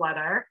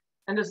newsletter.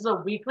 And this is a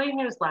weekly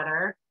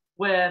newsletter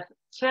with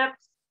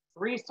tips,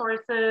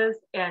 resources,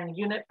 and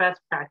unit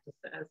best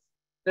practices.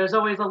 There's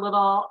always a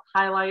little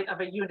highlight of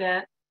a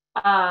unit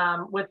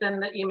within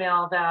the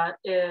email that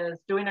is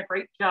doing a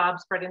great job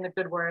spreading the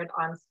good word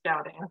on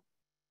scouting.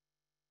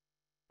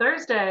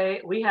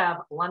 Thursday, we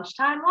have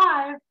Lunchtime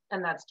Live,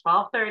 and that's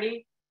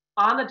 12:30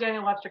 on the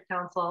Daniel Webster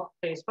Council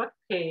Facebook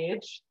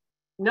page.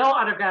 No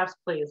autographs,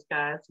 please,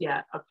 guys,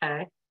 yet,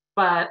 okay?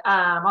 But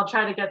I'll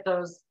try to get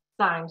those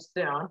signed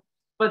soon.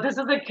 But this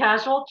is a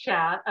casual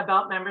chat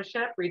about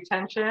membership,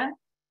 retention,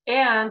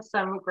 and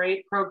some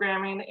great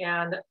programming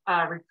and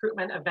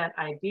recruitment event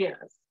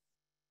ideas.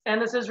 And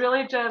this is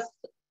really just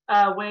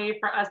a way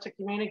for us to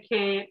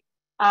communicate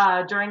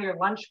during your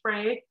lunch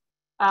break,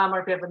 or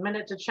if you have a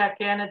minute to check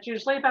in. It's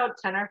usually about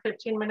 10 or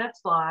 15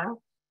 minutes long.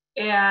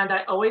 And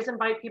I always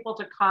invite people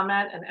to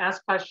comment and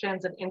ask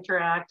questions and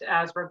interact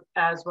as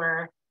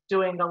we're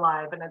doing the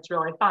live, and it's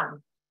really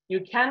fun.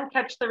 You can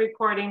catch the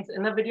recordings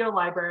in the video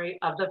library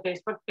of the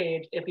Facebook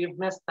page if you've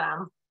missed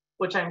them,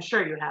 which I'm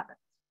sure you haven't.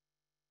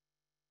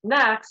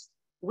 Next,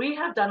 we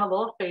have done a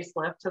little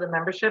facelift to the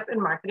Membership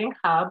and Marketing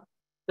Hub.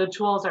 The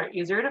tools are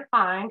easier to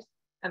find,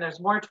 and there's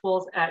more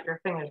tools at your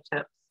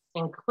fingertips,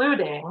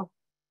 including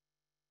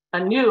a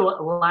new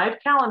live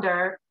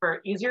calendar for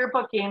easier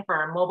booking for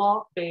our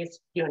mobile-based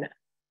unit.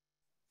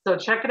 So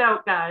check it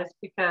out, guys,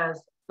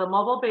 because the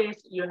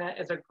mobile-based unit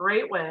is a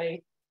great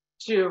way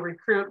to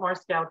recruit more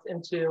scouts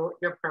into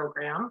your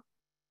program.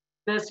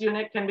 This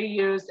unit can be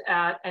used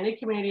at any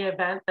community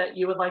event that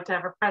you would like to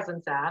have a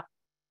presence at.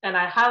 And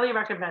I highly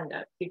recommend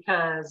it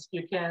because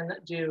you can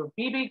do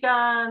BB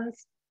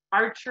guns,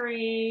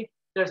 archery,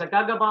 there's a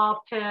Gaga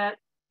ball pit,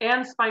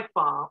 and spike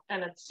ball.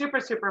 And it's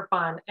super, super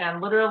fun.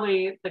 And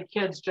literally the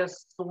kids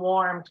just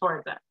swarm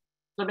towards it.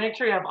 So make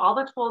sure you have all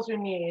the tools you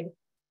need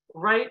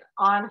right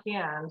on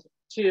hand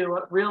to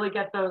really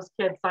get those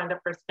kids signed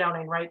up for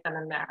scouting right then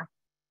and there.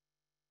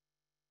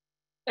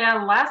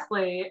 And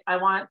lastly, I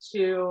want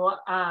to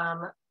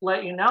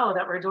let you know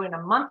that we're doing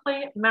a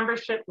monthly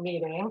membership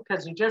meeting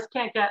because you just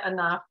can't get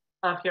enough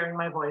of hearing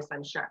my voice,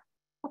 I'm sure.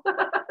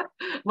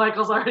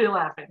 Michael's already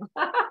laughing.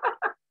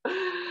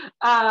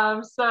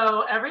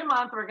 So every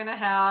month we're gonna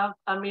have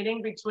a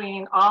meeting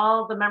between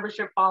all the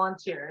membership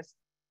volunteers.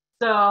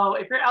 So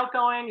if you're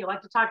outgoing, you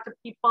like to talk to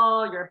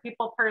people, you're a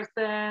people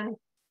person,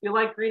 you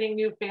like greeting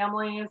new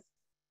families,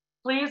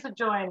 please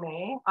join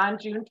me on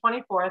June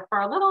 24th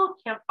for a little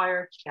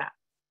campfire chat.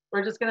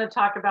 We're just gonna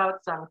talk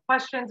about some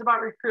questions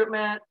about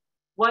recruitment,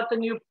 what the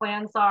new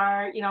plans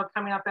are,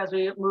 coming up as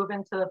we move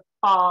into the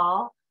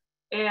fall,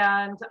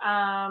 and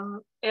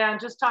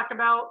just talk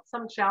about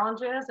some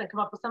challenges and come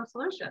up with some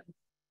solutions.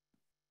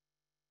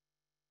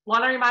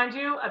 Want to remind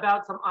you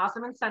about some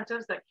awesome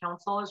incentives that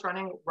council is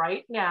running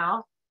right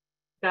now.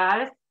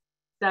 Guys,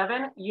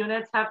 7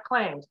 units have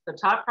claimed the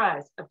top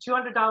prize of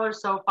 $200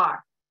 so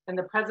far in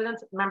the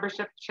President's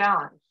Membership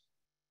Challenge.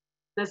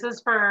 This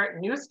is for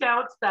new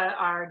scouts that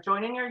are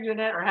joining your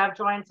unit or have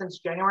joined since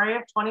January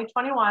of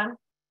 2021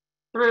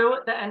 through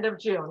the end of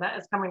June. That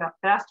is coming up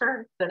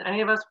faster than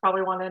any of us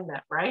probably want to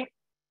admit, right?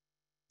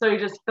 So you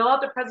just fill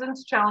out the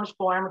President's Challenge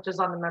form, which is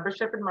on the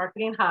Membership and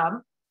Marketing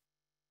Hub.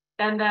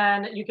 And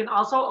then you can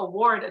also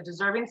award a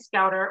deserving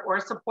scouter or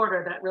a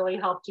supporter that really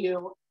helped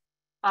you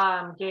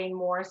gain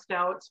more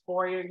scouts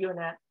for your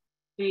unit,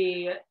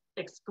 the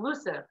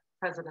exclusive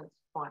President's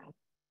Coin.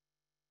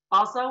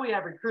 Also, we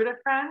have Recruit a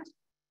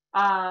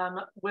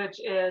Friend, which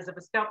is if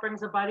a scout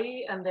brings a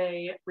buddy and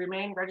they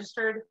remain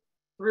registered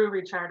through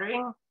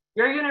rechartering,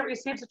 your unit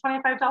receives a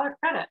 $25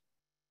 credit.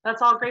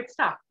 That's all great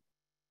stuff.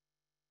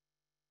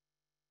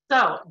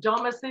 So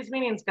don't miss these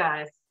meetings,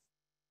 guys.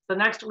 The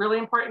next really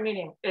important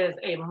meeting is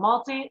a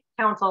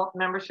multi-council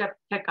membership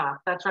kickoff.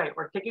 That's right,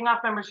 we're kicking off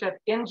membership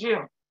in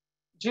June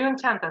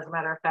 10th, as a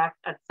matter of fact,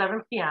 at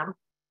 7 p.m.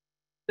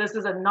 This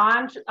is a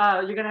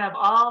you're gonna have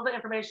all the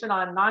information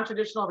on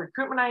non-traditional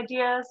recruitment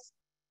ideas,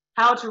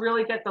 how to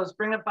really get those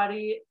bring a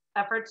buddy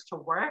efforts to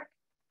work.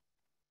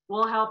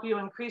 We'll help you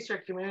increase your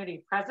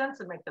community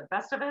presence and make the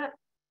best of it.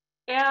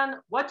 And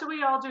what do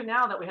we all do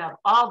now that we have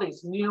all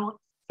these new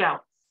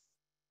scouts?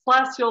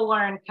 Plus, you'll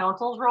learn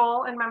council's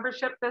role in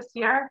membership this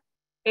year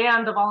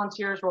and the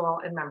volunteers' role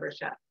in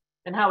membership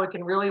and how we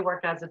can really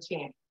work as a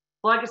team.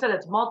 So like I said,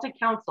 it's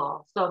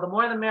multi-council, so the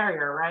more the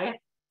merrier, right?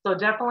 So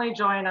definitely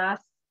join us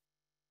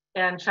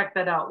and check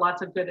that out.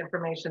 Lots of good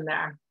information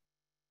there.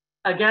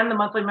 Again, the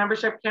monthly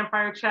membership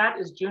campfire chat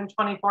is June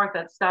 24th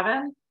at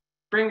 7.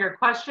 Bring your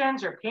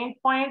questions, your pain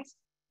points,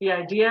 the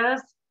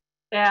ideas,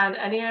 and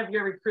any of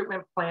your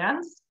recruitment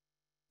plans.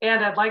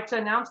 And I'd like to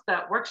announce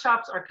that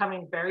workshops are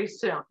coming very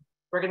soon.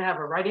 We're gonna have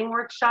a writing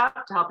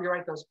workshop to help you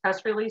write those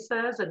press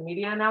releases and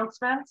media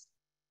announcements,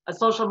 a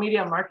social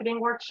media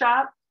marketing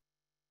workshop,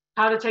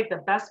 how to take the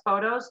best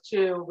photos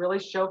to really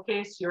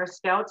showcase your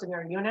scouts and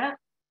your unit,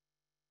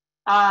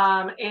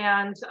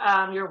 and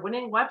your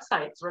winning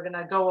websites. We're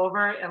gonna go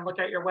over and look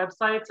at your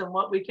websites and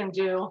what we can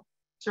do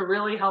to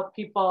really help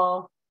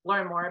people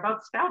learn more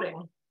about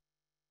scouting.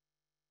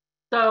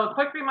 So a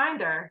quick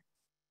reminder,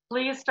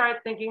 please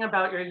start thinking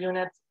about your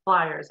unit's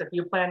flyers if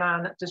you plan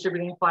on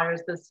distributing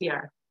flyers this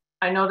year.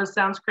 I know this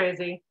sounds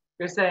crazy.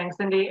 You're saying,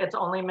 Cindy, it's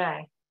only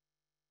May.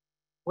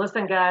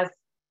 Listen, guys,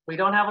 we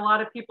don't have a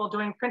lot of people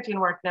doing printing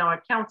work now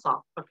at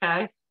council,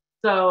 okay?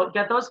 So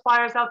get those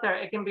flyers out there.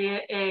 It can be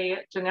a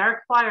generic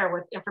flyer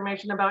with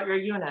information about your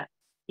unit.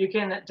 You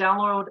can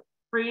download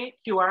free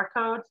QR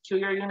codes to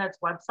your unit's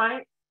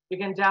website. You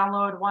can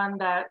download one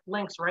that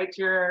links right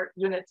to your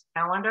unit's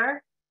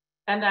calendar,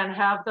 and then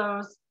have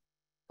those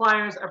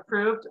flyers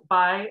approved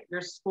by your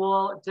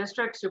school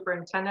district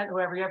superintendent,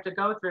 whoever you have to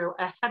go through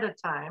ahead of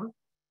time.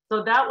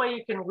 So that way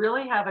you can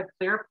really have a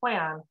clear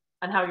plan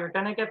on how you're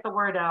gonna get the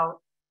word out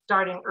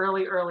starting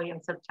early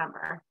in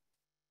September.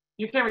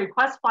 You can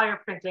request flyer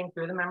printing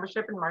through the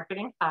Membership and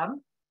Marketing Hub.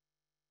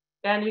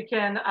 And you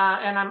can,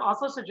 and I'm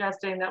also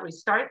suggesting that we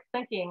start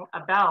thinking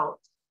about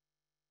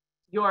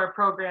your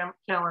program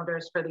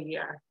calendars for the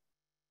year.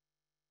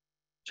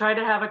 Try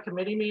to have a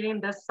committee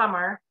meeting this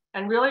summer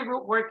and really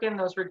work in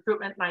those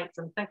recruitment nights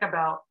and think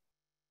about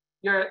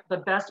the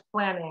best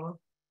planning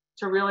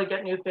to really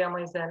get new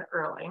families in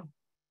early.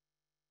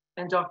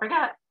 And don't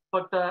forget,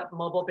 book the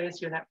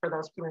mobile-based unit for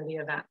those community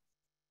events.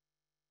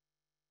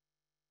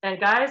 And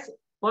guys,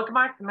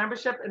 bookmark the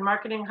Membership and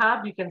Marketing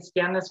Hub. You can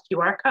scan this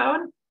QR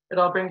code.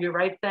 It'll bring you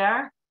right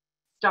there.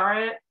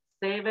 Star it,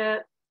 save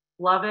it,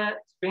 love it,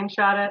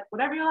 screenshot it,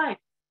 whatever you like.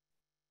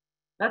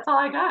 That's all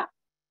I got.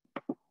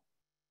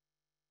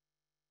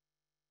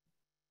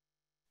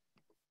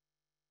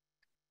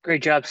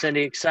 Great job,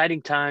 Cindy.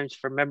 Exciting times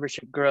for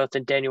membership growth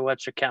in Daniel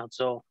Webster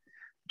Council.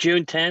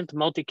 June 10th,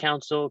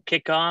 multi-council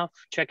kickoff.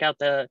 Check out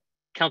the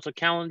council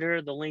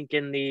calendar, the link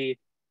in the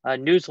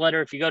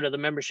newsletter. If you go to the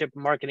Membership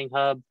and Marketing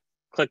Hub,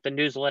 click the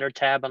newsletter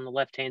tab on the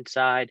left-hand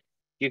side.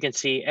 You can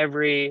see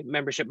every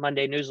Membership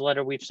Monday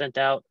newsletter we've sent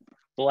out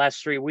the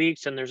last 3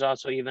 weeks, and there's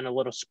also even a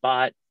little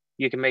spot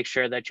you can make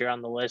sure that you're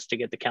on the list to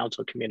get the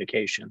council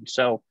communication.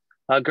 So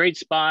a great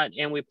spot,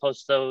 and we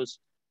post those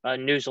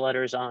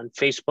newsletters on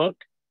Facebook,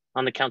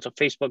 on the council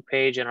Facebook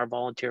page and our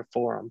volunteer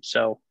forum.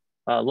 So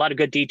a lot of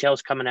good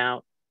details coming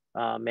out.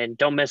 And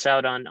don't miss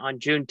out on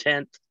June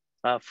 10th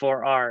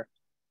for our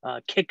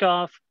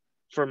kickoff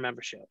for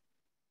membership.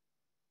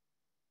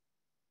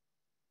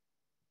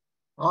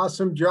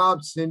 Awesome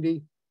job,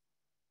 Cindy.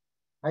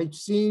 I've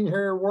seen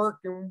her work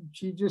and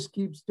she just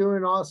keeps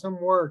doing awesome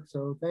work.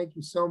 So thank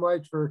you so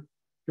much for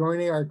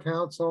joining our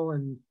council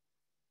and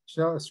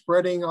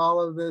spreading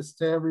all of this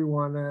to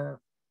everyone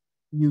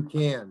you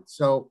can.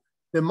 So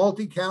the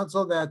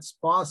multi-council, that's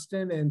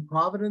Boston and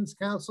Providence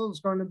Council, is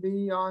going to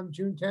be on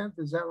June 10th.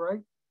 Is that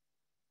right?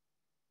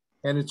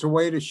 And it's a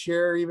way to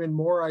share even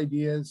more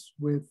ideas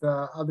with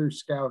other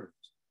scouters.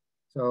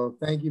 So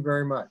thank you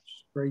very much.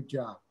 Great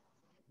job.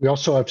 We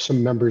also have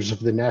some members of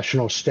the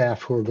national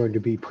staff who are going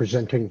to be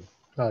presenting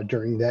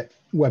during that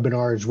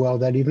webinar as well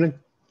that evening.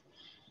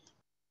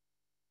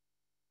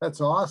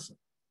 That's awesome.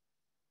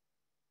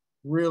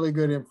 Really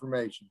good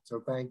information. So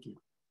thank you.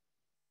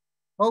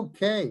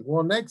 Okay,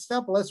 well, next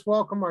up, let's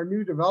welcome our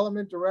new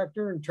development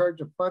director in charge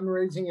of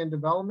fundraising and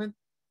development.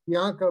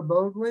 Bianca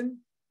Bodwin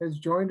has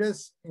joined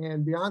us,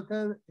 and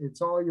Bianca,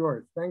 it's all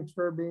yours. Thanks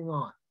for being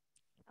on.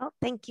 Oh,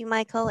 thank you,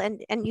 Michael.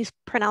 And you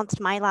pronounced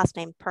my last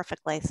name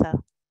perfectly,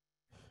 so.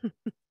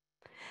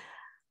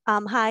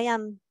 Hi,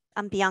 I'm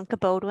Bianca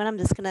Bodwin. I'm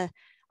just gonna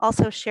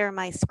also share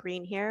my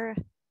screen here.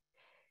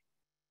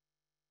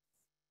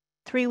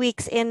 3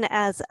 weeks in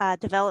as a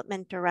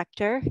development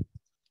director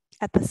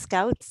at the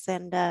Scouts,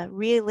 and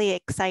really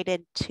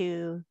excited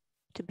to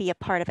be a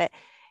part of it.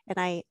 And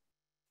I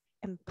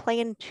am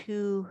playing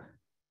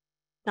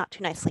not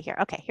too nicely here.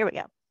 Okay, here we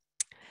go.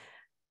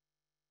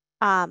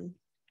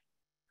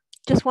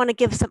 Just want to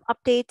give some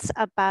updates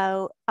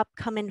about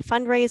upcoming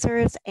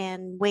fundraisers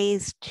and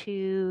ways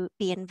to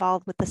be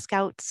involved with the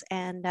Scouts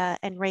and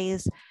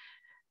raise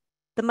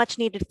the much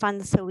needed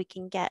funds so we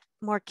can get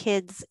more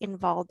kids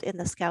involved in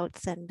the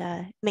Scouts, and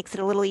makes it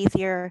a little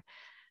easier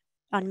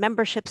on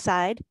membership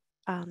side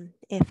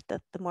if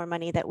the more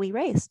money that we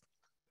raise.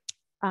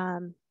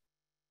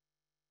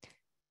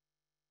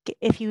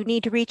 If you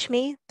need to reach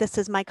me, this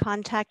is my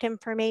contact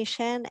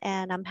information,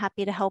 and I'm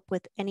happy to help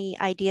with any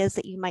ideas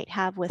that you might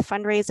have with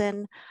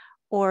fundraising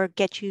or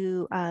get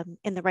you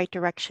in the right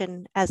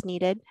direction as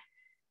needed.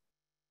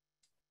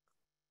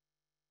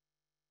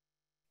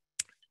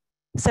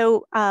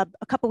 So a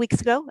couple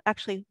weeks ago,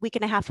 actually a week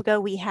and a half ago,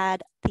 we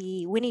had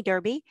the Winnie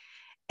Derby,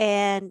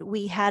 and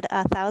we had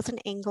 1,000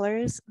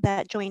 anglers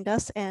that joined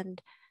us, and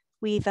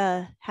we've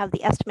have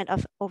the estimate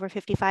of over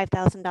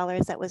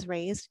 $55,000 that was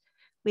raised.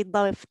 We'd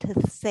love to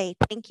say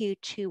thank you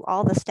to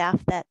all the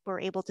staff that were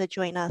able to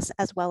join us,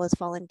 as well as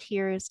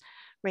volunteers,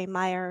 Ray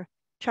Meyer,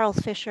 Charles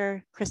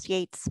Fisher, Chris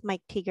Yates,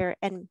 Mike Teeger,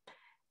 and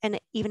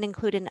even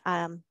including,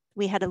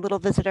 we had a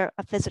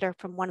visitor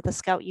from one of the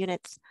Scout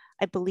units,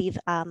 I believe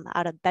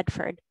out of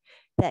Bedford,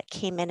 that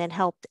came in and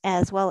helped,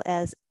 as well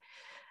as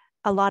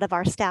a lot of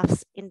our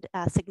staff's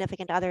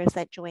significant others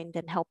that joined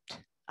and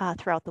helped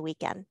throughout the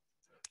weekend.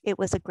 It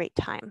was a great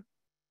time.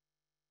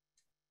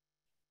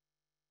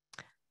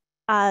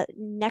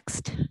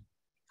 Next,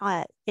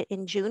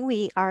 in June,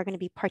 we are going to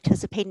be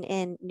participating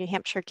in New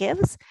Hampshire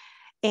Gives.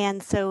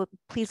 And so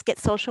please get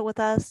social with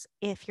us.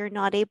 If you're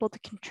not able to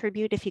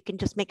contribute, if you can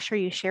just make sure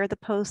you share the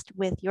post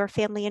with your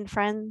family and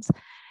friends.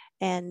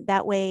 And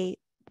that way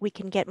we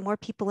can get more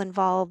people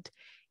involved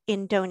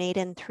in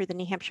donating through the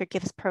New Hampshire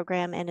Gives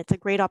program. And it's a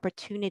great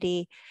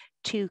opportunity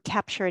to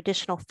capture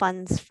additional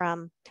funds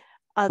from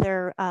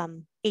other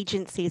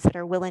agencies that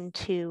are willing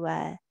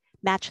to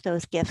match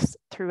those gifts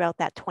throughout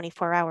that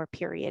 24-hour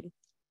period.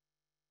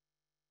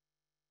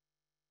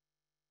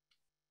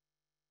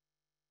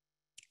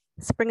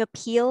 Spring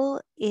Appeal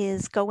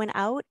is going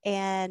out,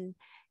 and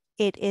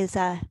it is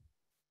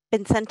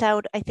been sent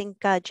out, I think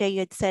Jay, you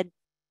had said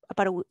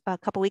about a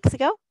couple weeks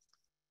ago.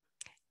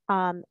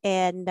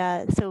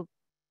 So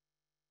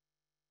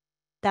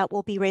that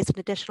will be raising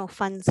additional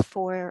funds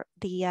for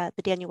the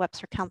Daniel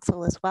Webster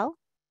Council as well.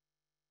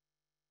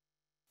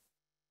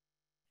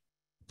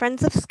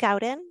 Friends of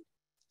Scouting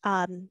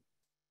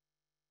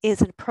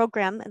is a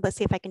program, and let's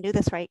see if I can do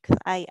this right, because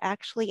I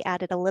actually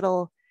added a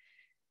little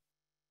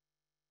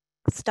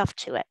stuff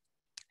to it.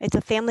 It's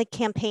a family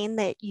campaign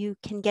that you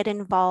can get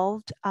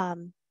involved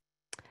and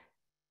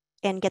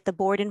get the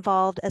board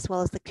involved, as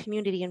well as the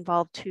community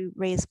involved, to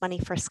raise money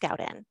for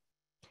Scouting.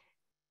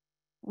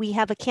 We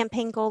have a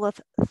campaign goal of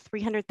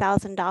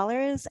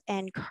 $300,000,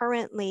 and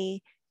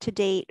currently to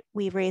date,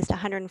 we've raised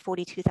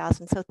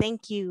 $142,000. So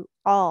thank you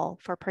all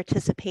for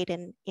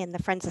participating in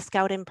the Friends of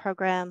Scouting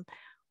program,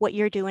 what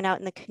you're doing out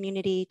in the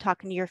community,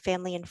 talking to your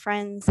family and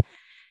friends,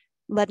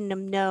 letting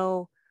them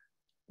know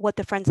what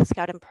the Friends of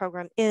Scouting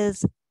program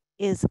is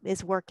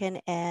working,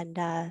 and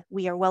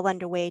we are well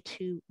underway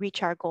to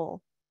reach our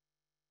goal.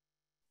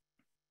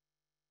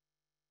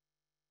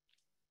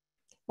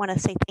 Want to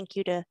say thank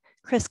you to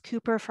Chris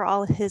Cooper for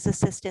all of his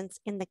assistance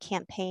in the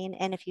campaign.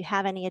 And if you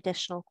have any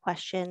additional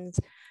questions,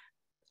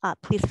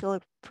 please feel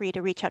free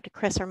to reach out to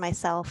Chris or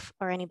myself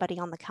or anybody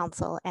on the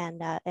council,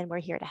 and we're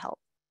here to help.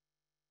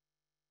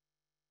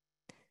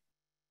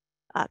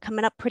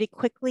 Coming up pretty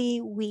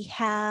quickly, we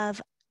have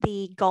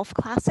the Golf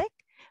Classic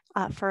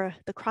for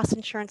the Cross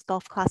Insurance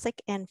Golf Classic.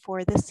 And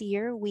for this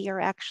year, we are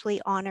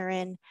actually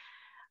honoring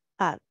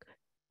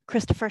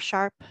Christopher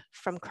Sharp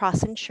from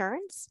Cross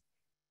Insurance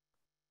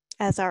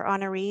as our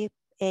honoree,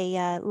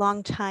 a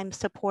longtime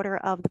supporter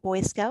of the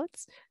Boy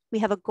Scouts. We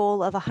have a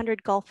goal of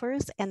 100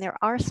 golfers, and there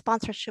are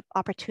sponsorship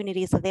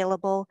opportunities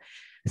available.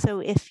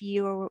 So if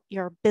your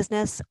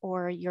business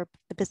or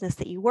the business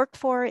that you work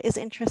for is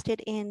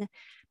interested in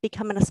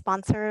becoming a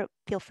sponsor,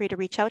 feel free to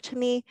reach out to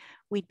me.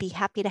 We'd be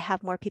happy to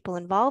have more people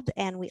involved,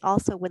 and we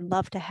also would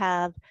love to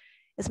have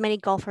as many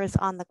golfers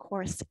on the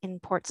course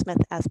in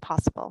Portsmouth as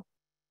possible.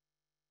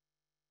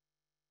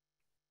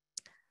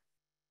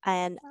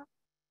 And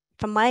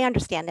from my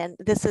understanding,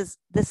 this is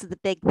the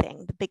big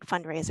thing. The big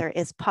fundraiser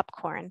is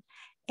popcorn.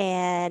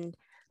 And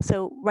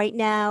so right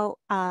now,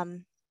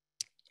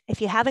 if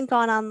you haven't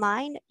gone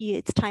online,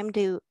 it's time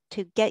to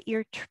get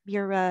your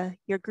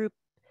group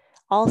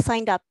all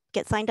signed up.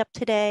 Get signed up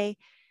today.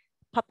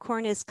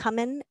 Popcorn is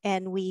coming,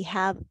 and we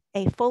have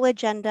a full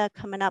agenda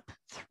coming up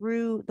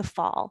through the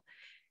fall.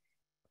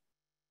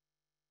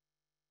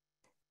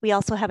 We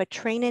also have a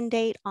train-in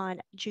date on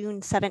June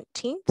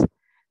 17th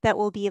that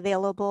will be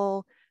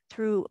available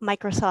through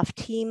Microsoft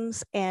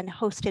Teams and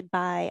hosted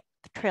by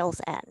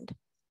Trails End.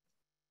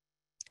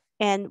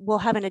 And we'll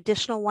have an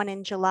additional one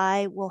in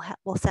July. We'll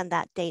send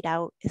that date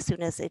out as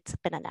soon as it's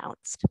been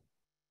announced.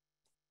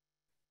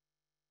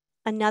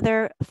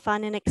 Another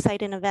fun and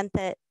exciting event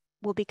that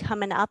will be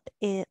coming up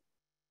is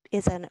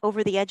an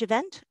Over the Edge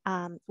event.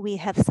 We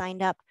have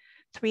signed up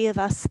 3 of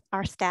us,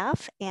 our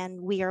staff, and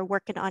we are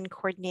working on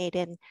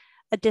coordinating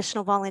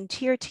additional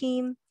volunteer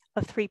team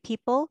of 3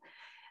 people.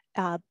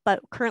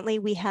 But currently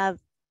we have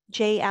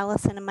Jay,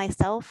 Allison, and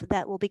myself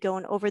that will be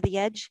going over the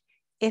edge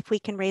if we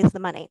can raise the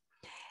money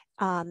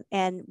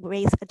and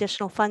raise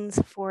additional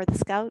funds for the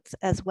Scouts,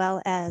 as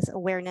well as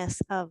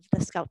awareness of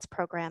the Scouts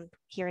program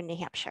here in New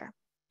Hampshire.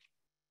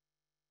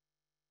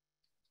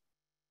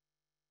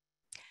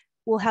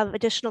 We'll have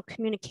additional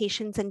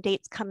communications and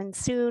dates coming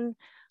soon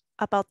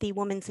about the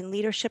Women's in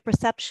Leadership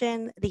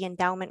reception, the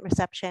endowment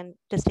reception,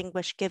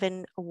 Distinguished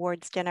Given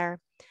Awards dinner.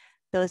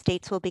 Those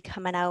dates will be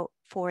coming out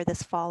for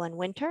this fall and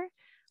winter.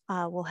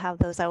 We'll have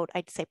those out,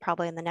 I'd say,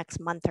 probably in the next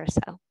month or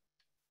so.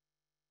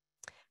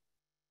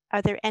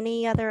 Are there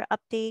any other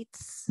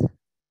updates,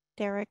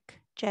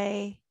 Derek,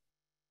 Jay?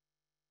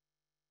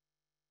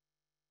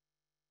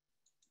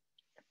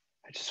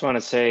 I just want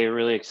to say,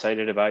 really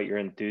excited about your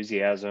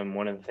enthusiasm.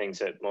 One of the things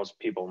that most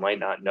people might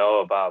not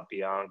know about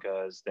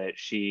Bianca is that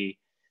she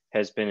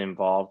has been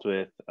involved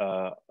with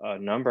a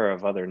number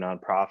of other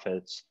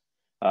nonprofits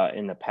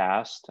in the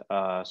past.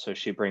 So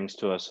she brings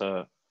to us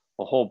a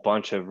whole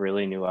bunch of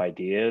really new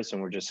ideas,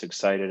 and we're just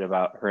excited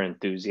about her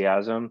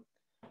enthusiasm,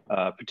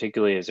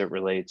 particularly as it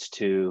relates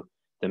to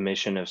the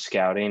mission of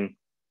Scouting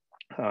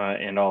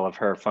and all of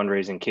her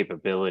fundraising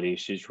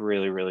capabilities. She's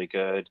really, really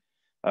good.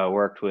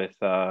 Worked with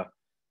a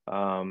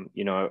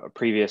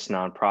previous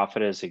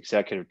nonprofit as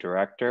executive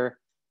director.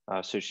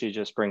 So she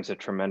just brings a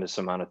tremendous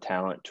amount of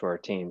talent to our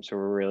team. So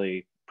we're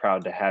really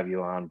proud to have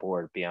you on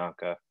board,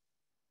 Bianca.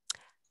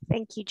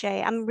 Thank you,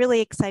 Jay. I'm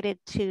really excited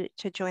to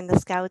join the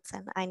Scouts,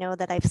 and I know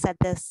that I've said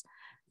this.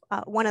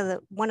 One of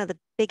the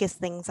biggest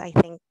things I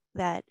think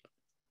that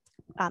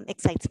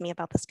excites me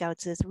about the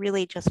Scouts is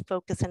really just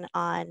focusing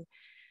on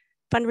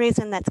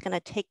fundraising that's going to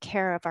take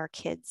care of our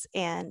kids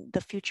and the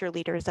future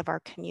leaders of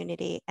our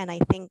community. And I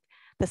think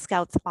the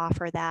Scouts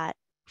offer that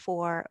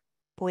for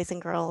boys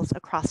and girls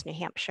across New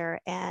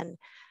Hampshire. And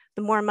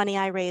the more money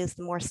I raise,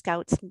 the more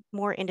Scouts,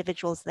 more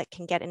individuals that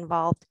can get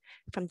involved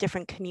from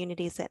different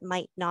communities that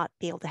might not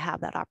be able to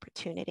have that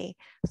opportunity.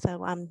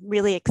 So I'm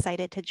really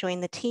excited to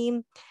join the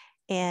team.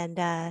 And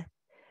I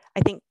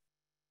think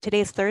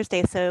today's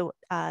Thursday, so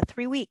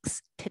 3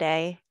 weeks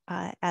today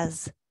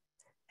as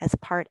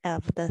part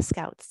of the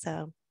Scouts.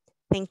 So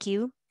thank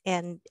you.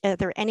 And are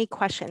there any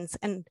questions?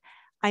 And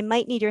I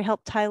might need your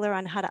help, Tyler,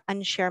 on how to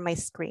unshare my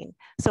screen.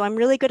 So I'm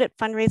really good at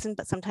fundraising,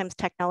 but sometimes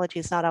technology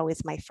is not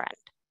always my friend.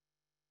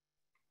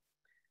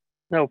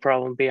 No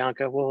problem,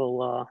 Bianca.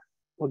 We'll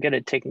get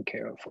it taken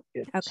care of.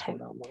 Okay.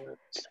 Hold on 1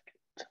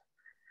 second.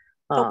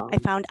 Oh,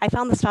 I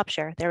found the stop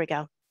share. There we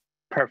go.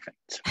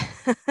 Perfect.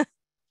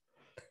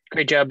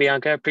 Great job,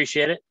 Bianca.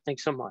 Appreciate it.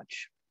 Thanks so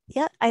much.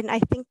 Yeah, and I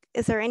think,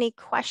 is there any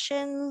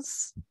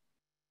questions?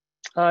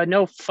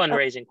 No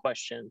fundraising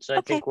questions. I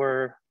think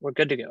we're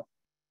good to go.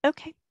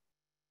 Okay.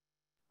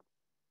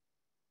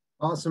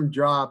 Awesome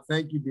job.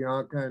 Thank you,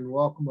 Bianca, and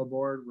welcome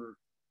aboard. We're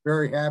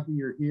very happy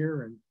you're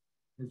here. And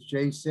as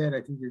Jay said,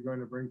 I think you're going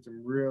to bring some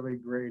really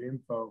great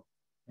info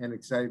and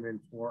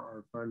excitement for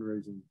our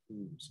fundraising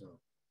team. So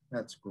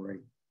that's great.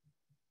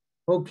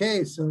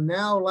 Okay, so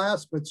now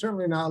last but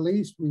certainly not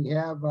least, we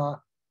have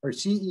our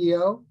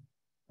CEO,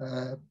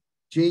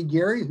 Jay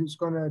Gary, who's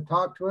going to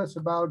talk to us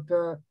about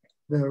the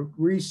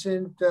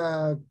recent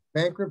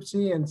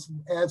bankruptcy and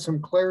add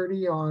some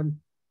clarity on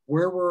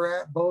where we're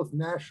at both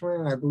nationally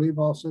and I believe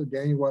also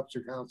Daniel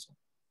Webster Council.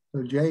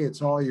 So Jay,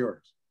 it's all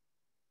yours.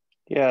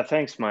 Yeah,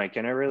 thanks, Mike.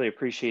 And I really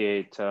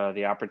appreciate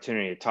the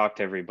opportunity to talk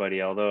to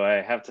everybody. Although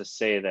I have to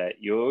say that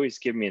you always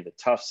give me the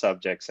tough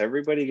subjects.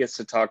 Everybody gets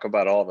to talk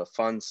about all the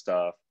fun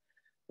stuff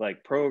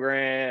like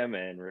program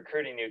and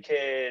recruiting new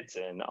kids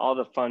and all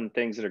the fun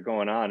things that are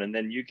going on. And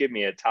then you give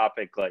me a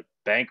topic like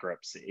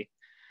bankruptcy.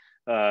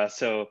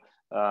 So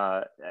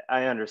I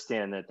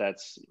understand that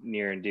that's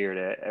near and dear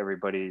to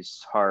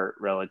everybody's heart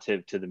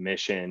relative to the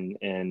mission,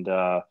 and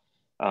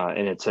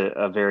it's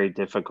a very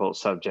difficult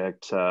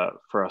subject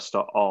for us to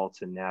all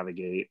to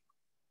navigate.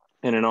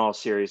 And in all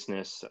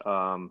seriousness,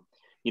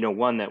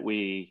 one that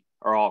we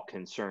are all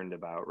concerned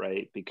about,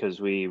 right?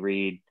 Because we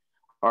read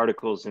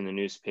articles in the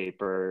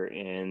newspaper,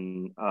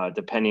 and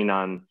depending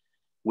on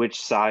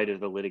which side of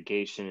the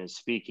litigation is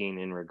speaking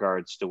in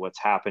regards to what's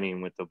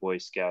happening with the Boy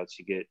Scouts,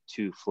 you get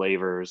two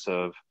flavors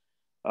of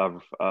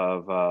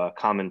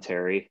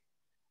commentary,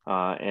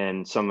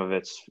 and some of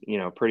it's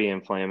pretty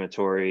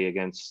inflammatory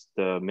against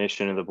the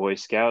mission of the Boy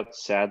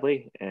Scouts,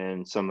 sadly,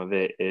 and some of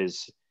it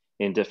is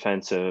in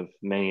defense of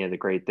many of the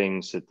great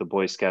things that the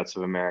Boy Scouts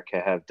of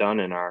America have done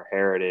in our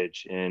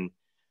heritage and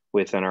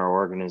within our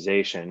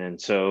organization.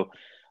 And so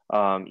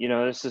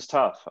this is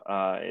tough.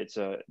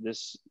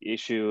 This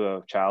issue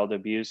of child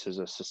abuse is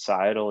a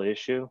societal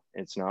issue.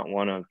 It's not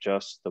one of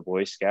just the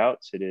Boy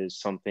Scouts. It is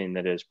something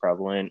that is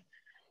prevalent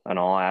on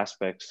all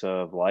aspects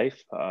of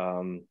life.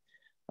 And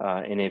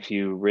if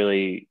you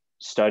really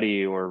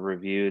study or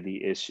review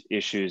the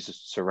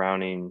issues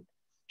surrounding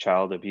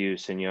child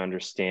abuse and you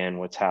understand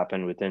what's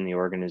happened within the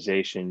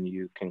organization,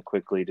 you can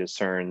quickly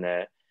discern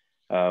that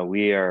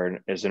we are,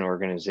 as an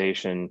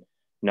organization,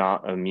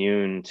 not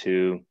immune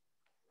to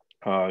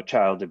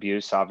child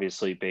abuse,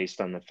 obviously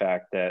based on the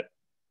fact that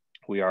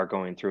we are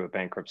going through a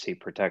bankruptcy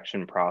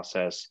protection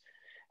process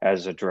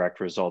as a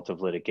direct result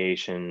of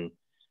litigation,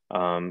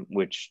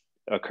 which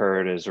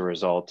occurred as a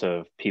result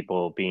of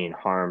people being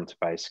harmed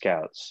by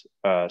scouts,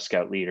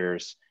 scout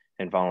leaders,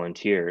 and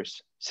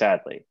volunteers,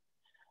 sadly.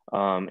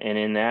 And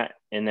in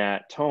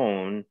that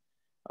tone,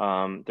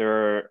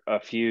 there are a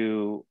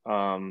few,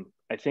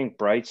 I think,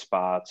 bright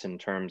spots in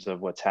terms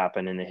of what's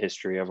happened in the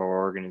history of our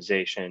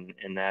organization,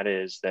 and that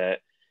is that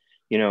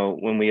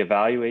when we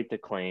evaluate the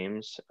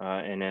claims,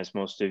 and as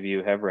most of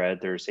you have read,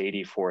 there's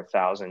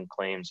 84,000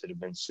 claims that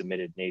have been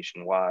submitted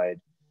nationwide.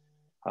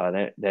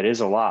 That is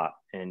a lot,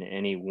 and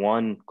any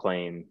one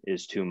claim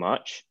is too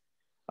much.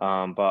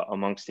 But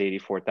amongst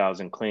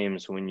 84,000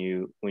 claims, when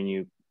you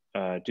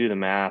do the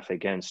math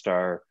against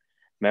our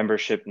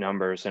membership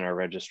numbers and our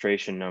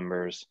registration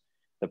numbers,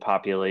 the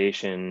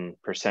population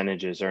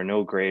percentages are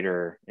no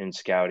greater in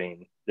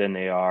scouting than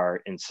they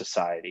are in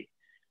society.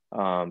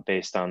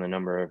 Based on the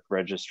number of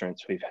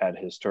registrants we've had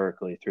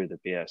historically through the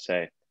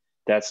BSA.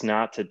 That's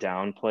not to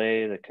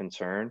downplay the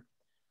concern.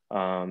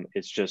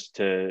 It's just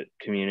to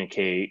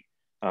communicate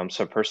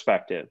some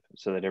perspective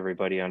so that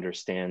everybody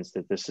understands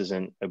that this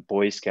isn't a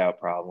Boy Scout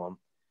problem,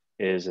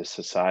 it is a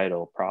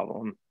societal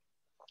problem.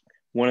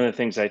 One of the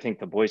things I think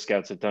the Boy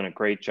Scouts have done a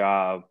great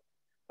job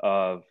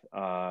of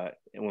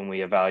when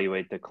we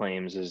evaluate the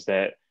claims is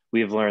that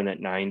we've learned that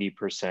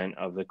 90%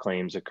 of the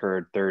claims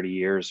occurred 30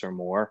 years or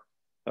more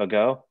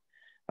ago.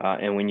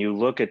 And when you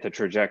look at the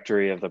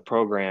trajectory of the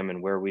program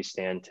and where we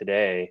stand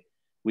today,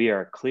 we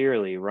are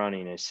clearly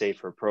running a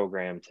safer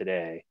program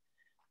today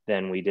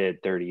than we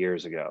did 30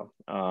 years ago.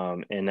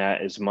 And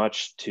that is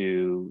much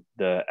to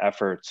the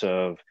efforts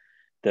of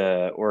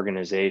the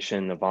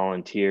organization, the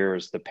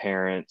volunteers, the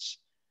parents,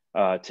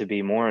 to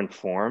be more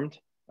informed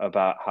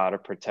about how to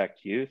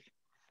protect youth.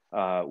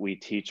 We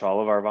teach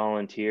all of our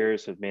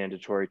volunteers with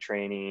mandatory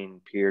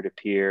training,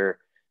 peer-to-peer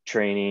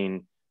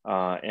training,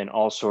 and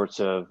all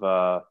sorts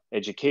of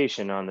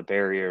education on the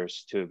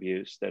barriers to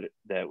abuse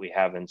that we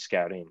have in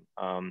scouting.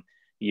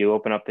 You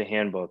open up the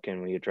handbook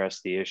and we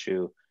address the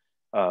issue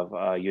of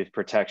youth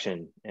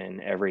protection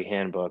in every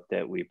handbook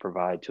that we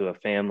provide to a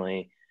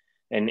family.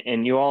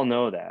 And you all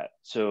know that.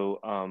 So,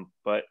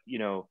 but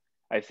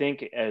I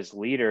think as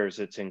leaders,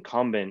 it's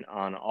incumbent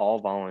on all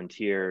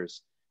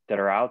volunteers that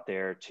are out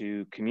there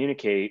to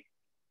communicate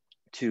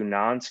to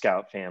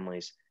non-scout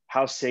families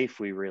how safe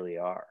we really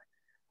are.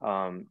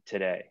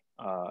 Today,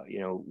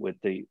 with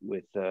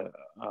the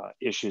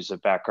issues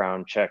of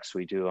background checks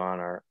we do on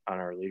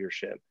our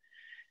leadership,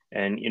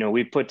 and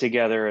we put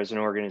together as an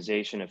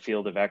organization a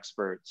field of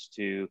experts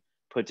to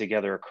put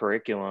together a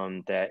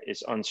curriculum that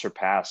is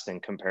unsurpassed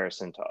in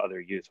comparison to other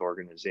youth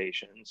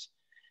organizations.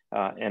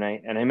 And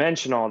I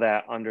mention all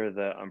that under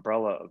the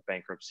umbrella of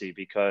bankruptcy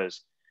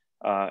because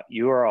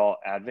you are all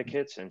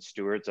advocates and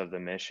stewards of the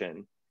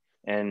mission,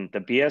 and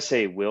the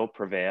BSA will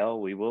prevail.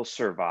 We will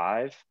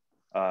survive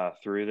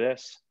through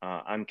this.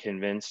 I'm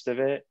convinced of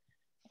it.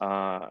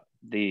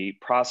 The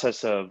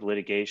process of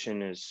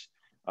litigation is,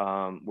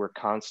 we're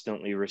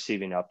constantly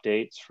receiving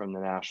updates from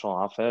the national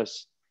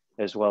office,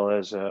 as well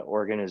as an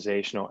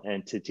organizational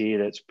entity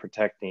that's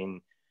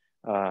protecting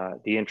the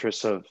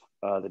interests of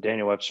the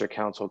Daniel Webster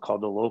Council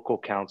called the Local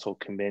Council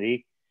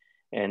Committee.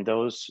 And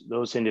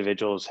those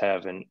individuals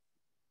have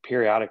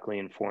periodically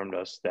informed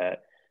us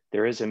that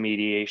there is a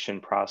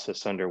mediation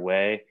process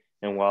underway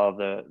And while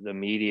the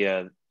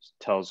media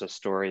tells a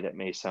story that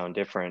may sound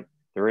different,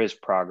 there is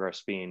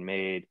progress being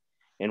made.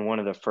 And one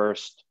of the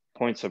first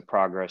points of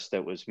progress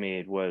that was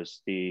made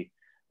was the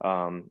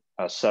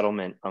a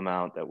settlement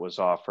amount that was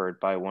offered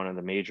by one of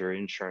the major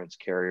insurance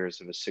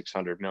carriers of a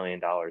 $600 million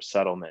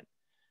settlement.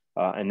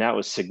 And that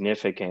was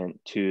significant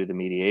to the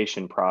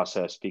mediation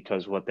process,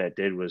 because what that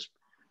did was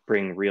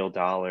bring real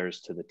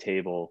dollars to the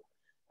table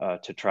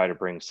to try to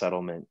bring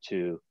settlement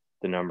to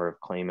the number of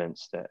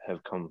claimants that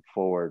have come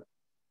forward.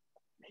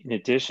 In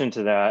addition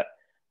to that,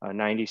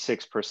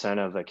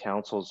 96% of the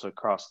councils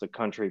across the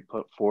country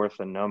put forth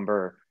a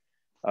number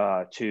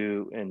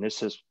and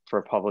this is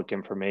for public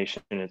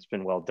information, it's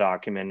been well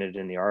documented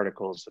in the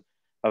articles,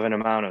 of an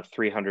amount of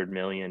 300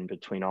 million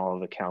between all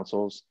of the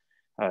councils.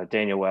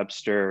 Daniel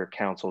Webster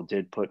Council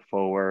did put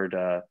forward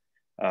a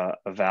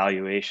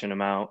valuation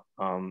amount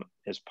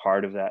as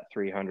part of that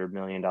 $300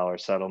 million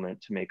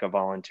settlement to make a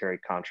voluntary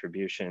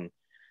contribution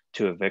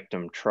to a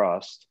victim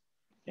trust.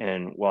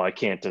 And while I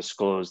can't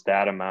disclose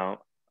that amount,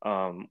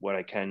 what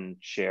I can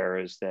share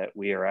is that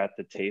we are at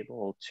the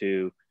table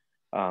to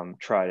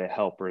try to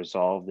help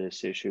resolve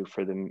this issue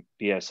for the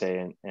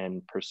BSA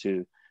and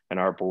pursue, and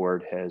our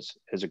board has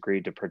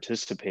agreed to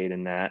participate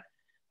in that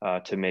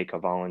to make a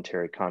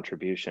voluntary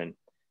contribution.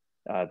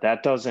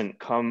 That doesn't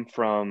come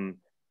from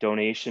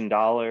donation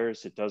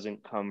dollars. It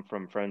doesn't come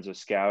from Friends of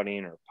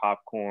Scouting or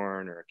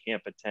popcorn or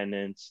camp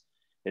attendance.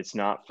 It's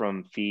not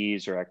from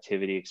fees or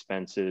activity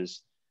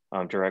expenses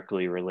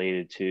directly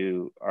related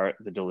to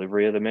the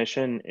delivery of the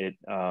mission. It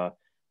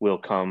will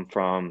come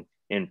from,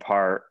 in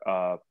part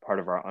of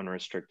our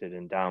unrestricted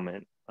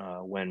endowment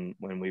when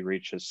we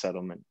reach a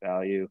settlement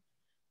value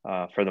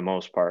for the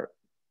most part.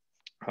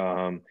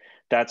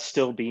 That's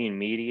still being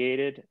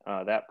mediated.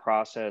 That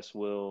process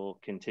will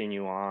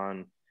continue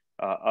on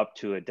up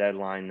to a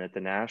deadline that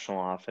the national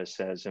office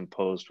has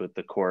imposed with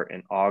the court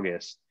in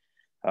August.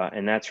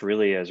 And that's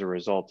really as a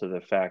result of the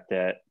fact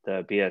that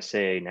the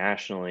BSA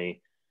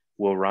nationally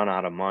will run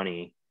out of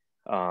money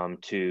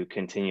to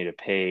continue to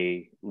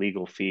pay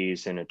legal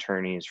fees and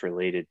attorneys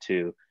related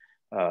to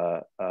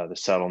the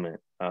settlement.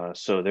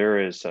 So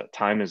there is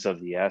time is of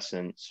the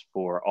essence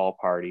for all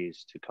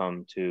parties to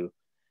come to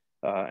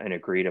an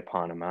agreed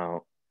upon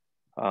amount.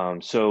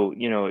 So,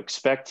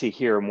 expect to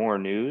hear more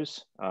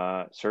news.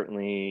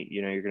 Certainly,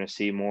 you're going to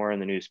see more in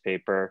the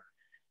newspaper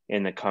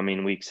in the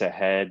coming weeks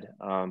ahead.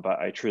 But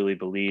I truly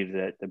believe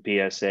that the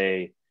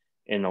BSA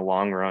in the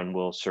long run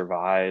will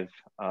survive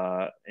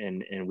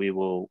and we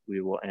will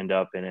end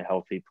up in a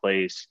healthy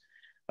place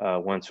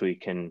once we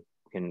can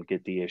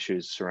get the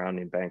issues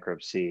surrounding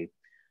bankruptcy,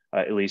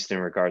 at least in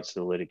regards to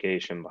the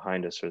litigation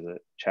behind us or the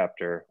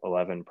Chapter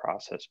 11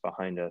 process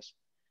behind us.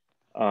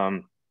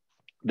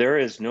 There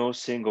is no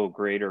single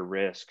greater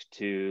risk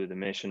to the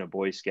mission of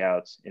Boy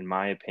Scouts, in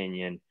my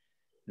opinion,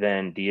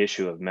 than the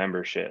issue of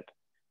membership.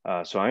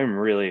 So I'm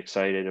really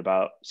excited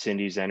about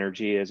Cindy's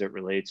energy as it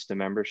relates to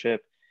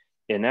membership.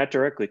 And that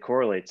directly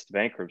correlates to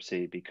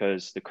bankruptcy,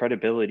 because the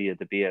credibility of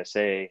the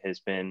BSA has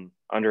been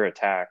under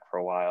attack for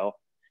a while.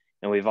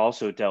 And we've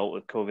also dealt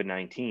with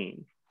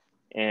COVID-19.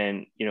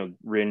 And,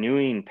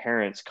 renewing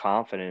parents'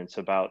 confidence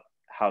about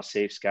how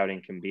safe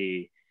scouting can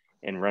be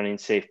and running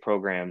safe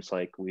programs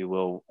like we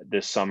will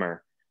this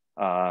summer,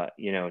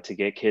 to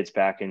get kids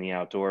back in the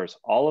outdoors,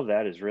 all of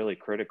that is really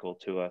critical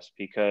to us,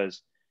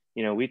 because,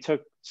 we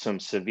took some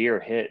severe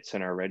hits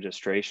in our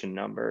registration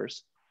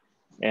numbers.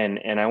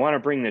 And I want to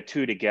bring the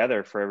two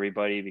together for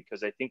everybody,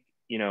 because I think,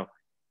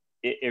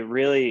 it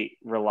really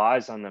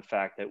relies on the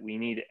fact that we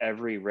need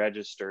every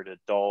registered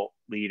adult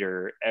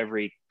leader,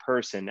 every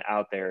person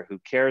out there who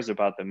cares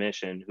about the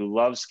mission, who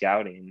loves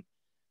scouting,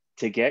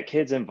 to get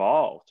kids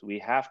involved. We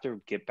have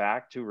to get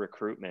back to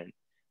recruitment.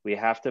 We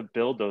have to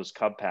build those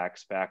Cub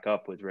Packs back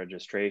up with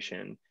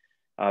registration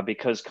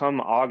because come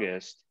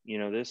August,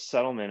 this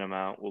settlement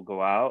amount will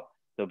go out.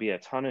 There'll be a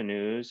ton of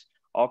news.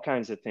 All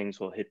kinds of things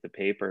will hit the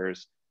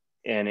papers.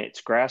 And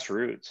it's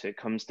grassroots. It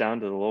comes down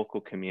to the local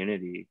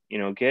community.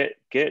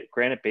 Get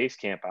Granite Base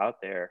Camp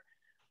out there.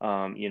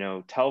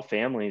 Tell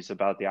families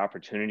about the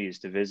opportunities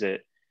to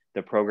visit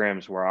the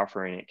programs we're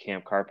offering at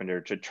Camp Carpenter,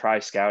 to try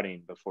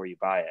scouting before you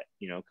buy it.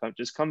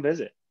 Just come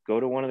visit. Go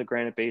to one of the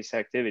Granite Base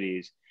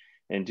activities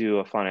and do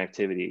a fun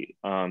activity.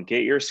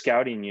 Get your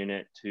scouting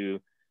unit to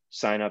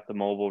sign up the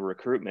mobile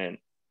recruitment,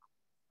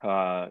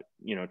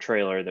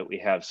 trailer that we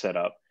have set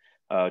up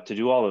to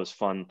do all those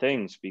fun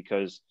things,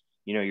 because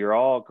you're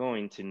all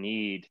going to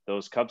need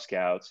those Cub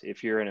Scouts.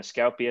 If you're in a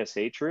Scout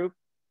BSA troop,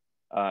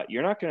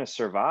 you're not going to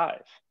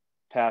survive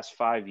past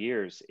 5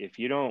 years if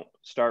you don't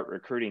start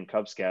recruiting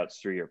Cub Scouts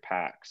through your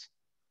packs.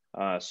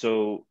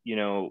 So,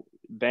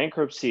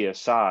 bankruptcy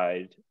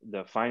aside,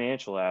 the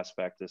financial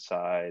aspect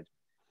aside,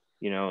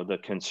 the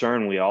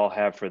concern we all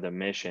have for the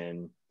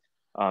mission,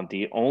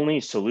 the only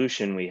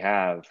solution we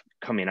have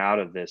coming out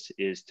of this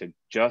is to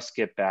just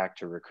get back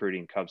to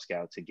recruiting Cub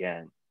Scouts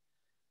again.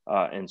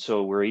 And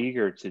so we're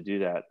eager to do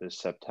that this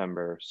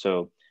September.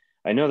 So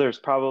I know there's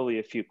probably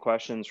a few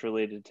questions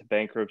related to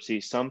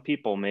bankruptcy. Some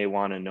people may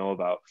want to know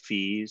about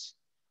fees.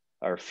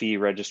 our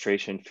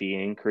registration fee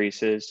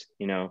increases.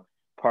 You know,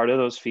 part of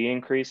those fee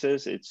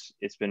increases,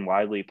 it's been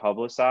widely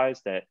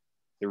publicized that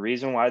the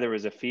reason why there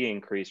was a fee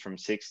increase from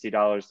 $60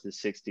 to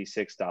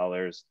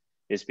 $66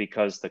 is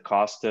because the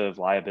cost of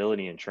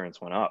liability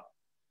insurance went up.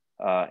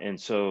 And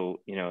so,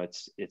 you know,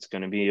 it's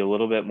going to be a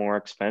little bit more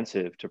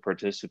expensive to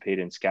participate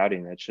in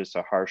scouting. That's just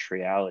a harsh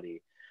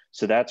reality.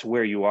 So that's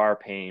where you are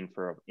paying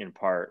for, in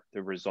part,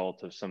 the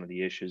result of some of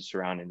the issues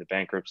surrounding the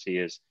bankruptcy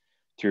is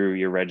through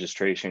your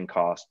registration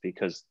cost,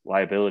 because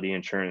liability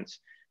insurance,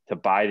 to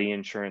buy the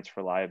insurance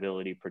for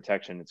liability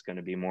protection, it's going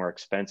to be more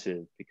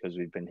expensive because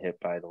we've been hit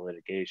by the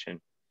litigation.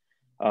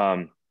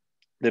 The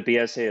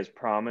BSA has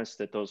promised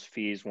that those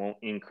fees won't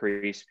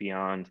increase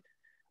beyond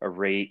a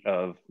rate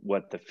of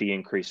what the fee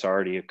increase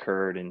already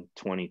occurred in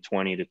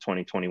 2020 to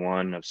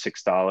 2021 of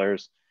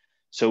 $6.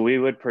 So we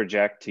would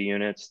project to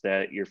units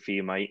that your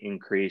fee might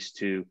increase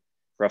to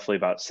roughly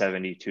about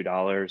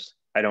 $72.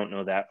 I don't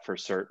know that for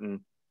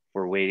certain.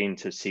 We're waiting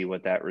to see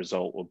what that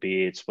result will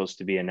be. It's supposed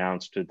to be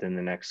announced within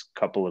the next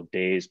couple of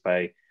days.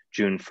 By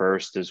June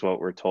 1st is what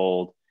we're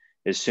told.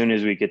 As soon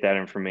as we get that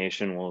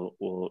information,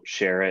 we'll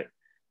share it.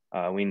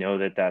 We know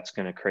that that's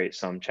going to create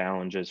some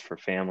challenges for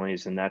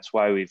families, and that's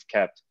why we've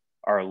kept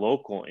our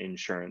local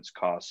insurance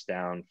costs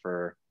down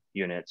for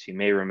units. You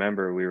may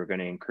remember we were going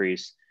to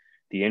increase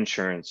the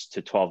insurance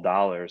to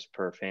 $12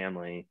 per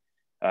family,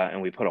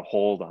 and we put a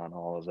hold on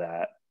all of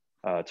that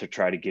to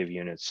try to give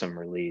units some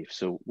relief.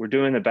 So we're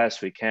doing the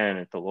best we can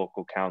at the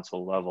local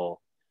council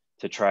level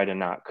to try to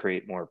not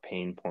create more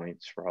pain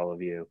points for all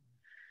of you.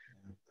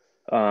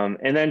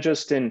 And then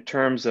just in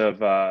terms of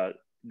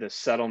the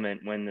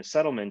settlement, when the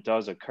settlement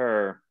does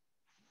occur,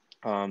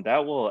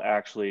 that will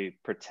actually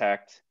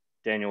protect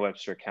Daniel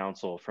Webster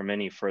Council from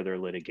any further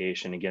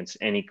litigation against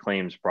any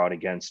claims brought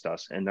against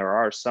us. And there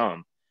are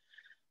some.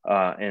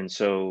 And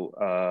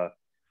so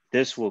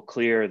this will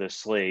clear the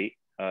slate,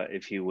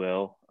 if you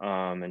will,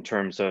 in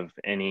terms of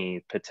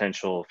any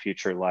potential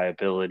future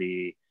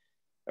liability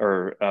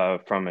or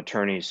from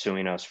attorneys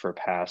suing us for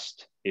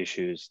past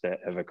issues that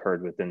have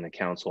occurred within the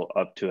council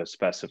up to a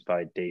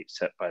specified date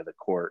set by the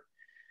court.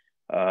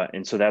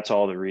 And so that's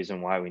all the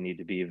reason why we need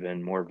to be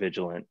even more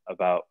vigilant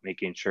about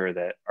making sure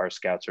that our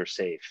scouts are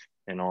safe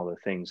in all the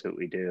things that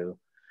we do.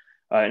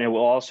 And it will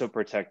also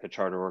protect the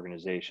charter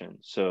organization.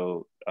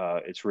 So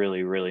it's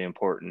really, really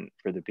important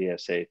for the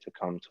BSA to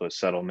come to a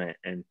settlement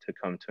and to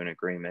come to an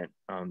agreement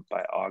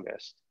by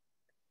August.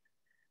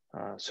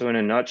 So in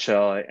a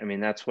nutshell, I mean,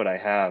 that's what I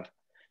have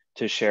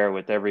to share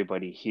with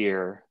everybody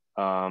here.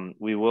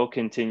 We will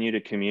continue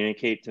to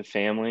communicate to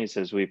families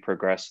as we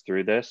progress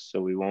through this,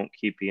 so we won't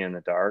keep you in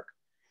the dark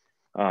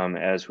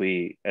as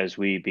we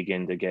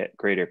begin to get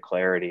greater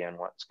clarity on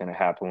what's going to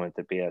happen with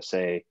the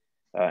BSA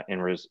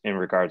in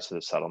regards to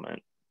the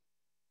settlement.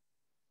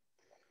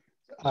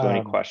 So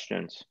any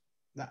questions?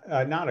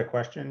 Not a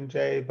question,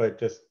 Jay, but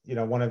just, you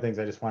know, one of the things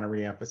I just want to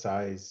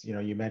reemphasize, you know,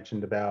 you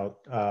mentioned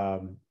about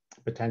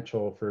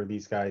potential for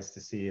these guys to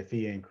see a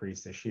fee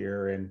increase this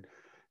year. And,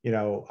 you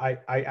know,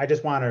 I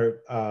just want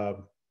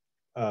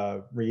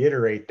to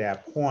reiterate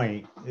that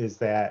point is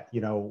that, you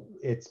know,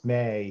 it's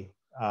May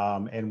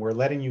and we're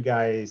letting you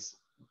guys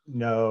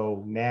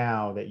know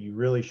now that you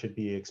really should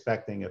be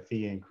expecting a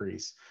fee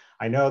increase.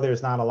 I know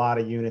there's not a lot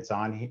of units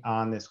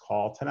on this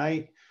call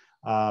tonight,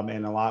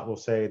 and a lot will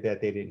say that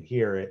they didn't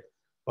hear it,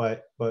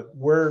 but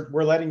we're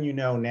letting you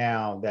know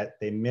now that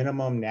the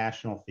minimum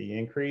national fee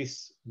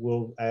increase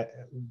will,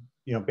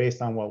 you know,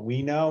 based on what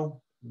we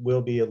know,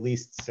 will be at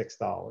least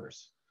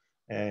 $6.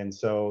 And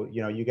so,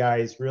 you know, you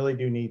guys really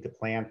do need to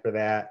plan for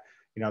that.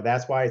 You know,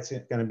 that's why it's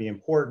going to be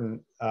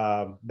important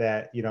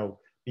that, you know,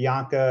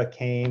 Bianca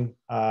came,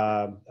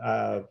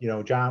 you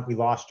know, we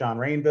lost John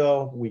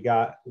Rainville. We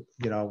got,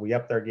 you know, we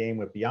upped our game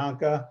with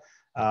Bianca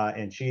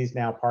and she's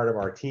now part of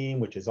our team,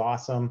 which is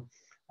awesome,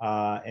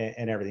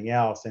 and everything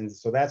else. And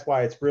so that's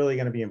why it's really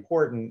going to be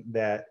important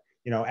that,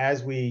 you know,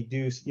 as we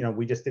do, you know,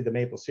 we just did the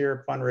maple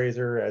syrup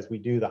fundraiser, as we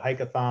do the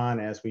hike-a-thon,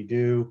 as we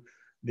do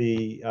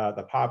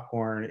the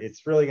popcorn,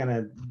 it's really going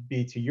to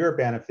be to your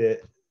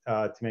benefit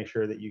to make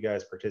sure that you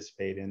guys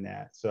participate in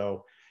that.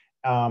 So,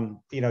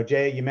 you know,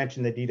 Jay, you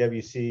mentioned the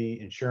DWC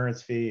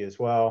insurance fee as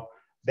well.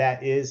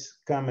 That is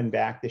coming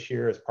back this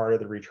year as part of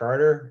the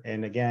recharter.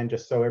 And again,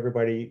 just so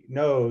everybody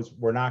knows,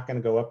 we're not going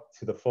to go up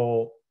to the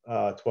full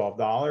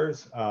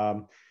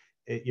 $12.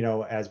 You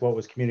know, as what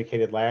was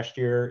communicated last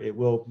year, it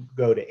will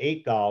go to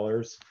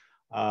 $8.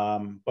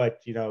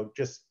 But, you know,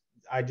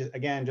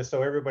 again, just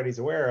so everybody's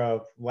aware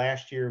of,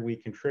 last year we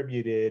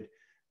contributed,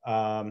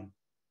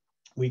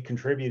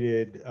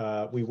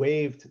 we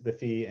waived the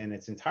fee in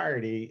its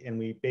entirety, and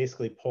we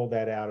basically pulled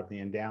that out of the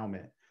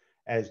endowment.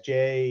 As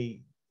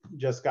Jay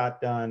just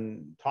got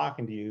done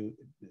talking to you,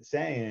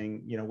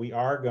 saying, you know, we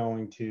are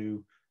going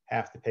to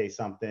have to pay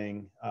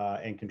something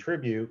and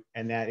contribute,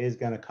 and that is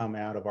going to come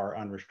out of our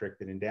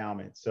unrestricted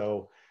endowment.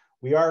 So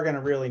we are going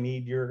to really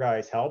need your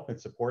guys' help and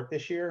support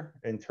this year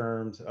in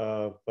terms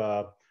of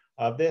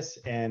this.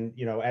 And,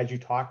 you know, as you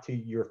talk to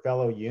your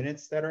fellow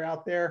units that are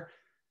out there,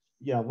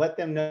 you know, let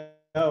them know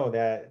know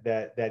that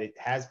it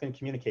has been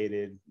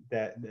communicated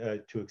that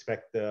to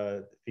expect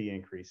the fee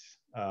increase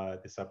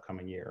this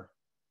upcoming year.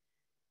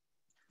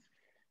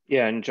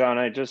 Yeah, and John,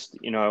 I just,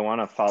 I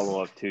want to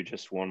follow up too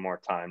just one more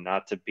time,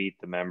 not to beat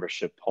the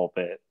membership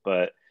pulpit,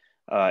 but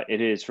it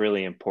is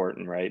really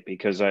important, right?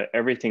 Because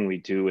everything we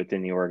do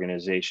within the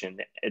organization,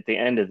 at the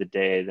end of the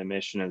day, the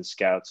mission of the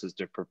Scouts is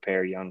to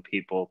prepare young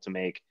people to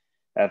make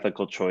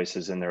ethical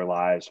choices in their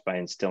lives by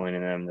instilling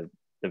in them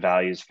the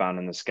values found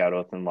in the Scout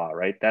Oath and Law,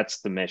 right?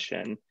 That's the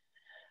mission.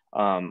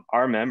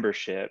 Our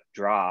membership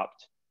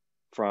dropped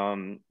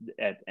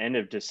at end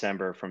of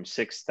December from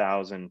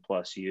 6,000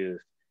 plus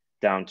youth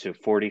down to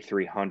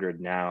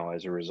 4,300 now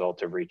as a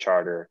result of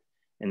recharter.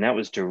 And that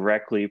was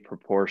directly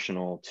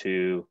proportional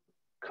to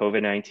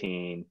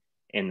COVID-19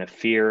 and the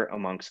fear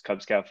amongst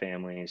Cub Scout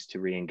families to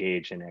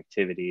re-engage in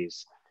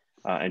activities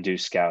and do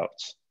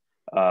Scouts.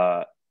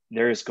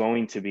 There is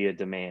going to be a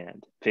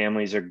demand.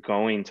 Families are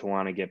going to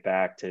want to get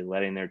back to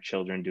letting their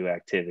children do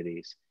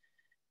activities.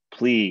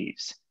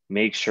 Please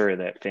make sure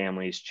that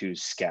families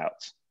choose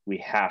Scouts. We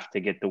have to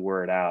get the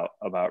word out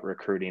about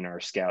recruiting our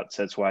Scouts.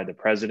 That's why the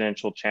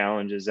presidential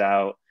challenge is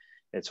out.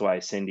 That's why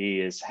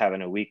Cindy is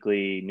having a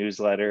weekly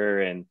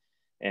newsletter and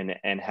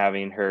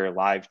having her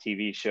live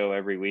TV show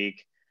every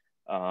week.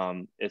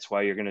 It's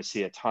why you're going to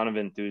see a ton of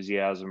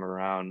enthusiasm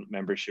around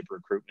membership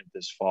recruitment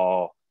this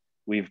fall.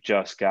 We've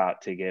just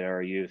got to get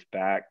our youth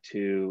back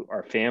to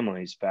our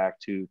families, back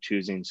to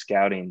choosing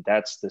Scouting.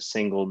 That's the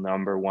single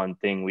number one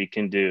thing we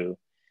can do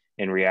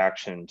in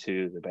reaction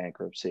to the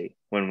bankruptcy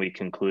when we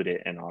conclude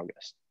it in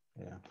August.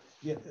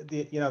 Yeah.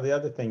 The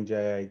other thing,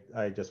 Jay,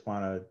 I just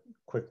want to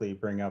quickly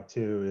bring up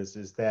too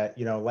is that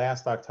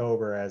last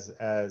October as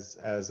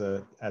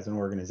an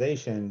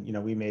organization,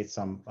 we made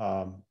some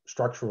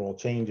structural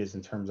changes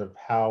in terms of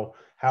how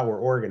we're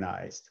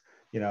organized.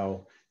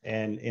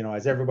 And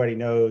as everybody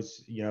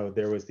knows,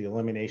 there was the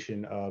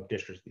elimination of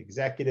district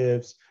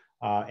executives.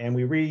 And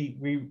we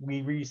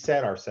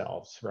reset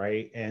ourselves,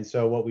 right? And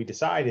so what we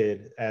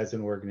decided as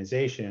an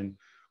organization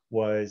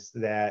was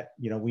that,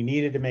 we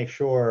needed to make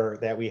sure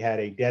that we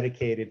had a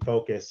dedicated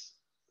focus,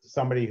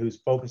 somebody who's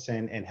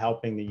focusing and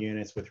helping the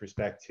units with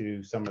respect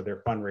to some of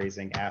their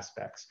fundraising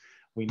aspects.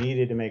 We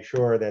needed to make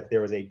sure that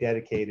there was a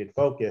dedicated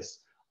focus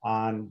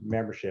on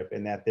membership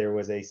and that there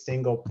was a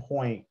single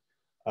point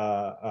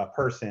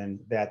person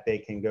that they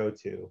can go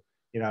to.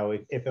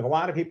 If a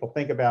lot of people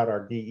think about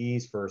our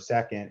DEs for a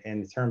second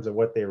in terms of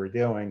what they were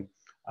doing,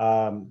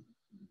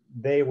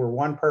 they were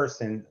one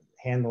person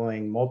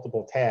handling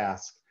multiple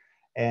tasks,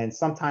 and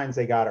sometimes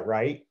they got it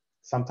right,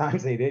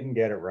 sometimes they didn't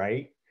get it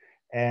right,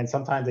 and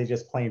sometimes they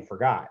just plain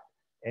forgot.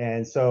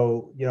 And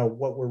so,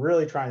 what we're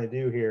really trying to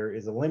do here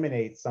is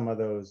eliminate some of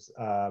those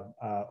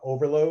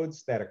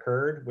overloads that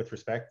occurred with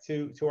respect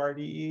to our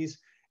DEs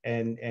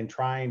and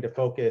trying to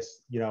focus,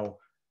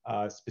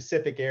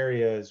 specific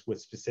areas with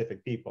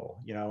specific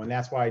people, and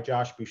that's why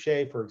Josh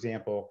Boucher, for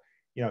example,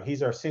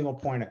 he's our single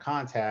point of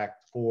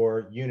contact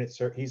for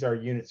he's our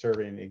unit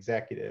serving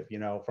executive.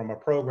 From a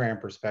program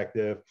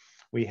perspective,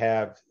 we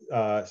have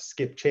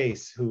Skip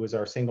Chase, who is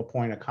our single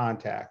point of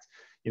contact.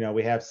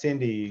 We have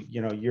Cindy,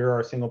 you're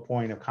our single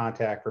point of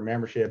contact for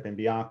membership, and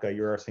Bianca,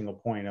 you're our single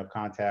point of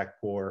contact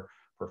for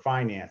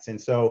finance. And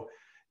so,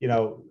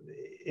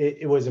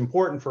 it was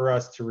important for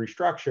us to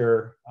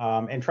restructure,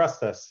 and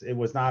trust us, it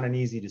was not an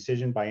easy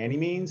decision by any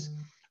means.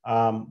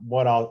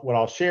 What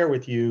I'll share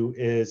with you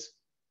is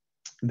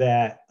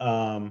that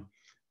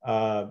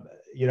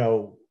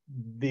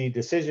the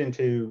decision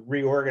to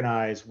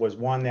reorganize was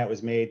one that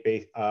was made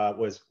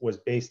was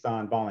based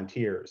on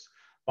volunteers.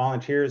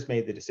 Volunteers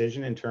made the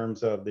decision in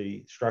terms of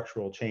the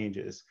structural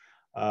changes,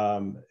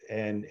 so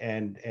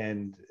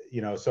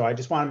I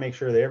just want to make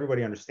sure that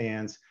everybody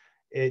understands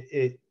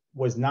it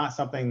was not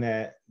something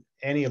that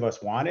any of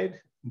us wanted,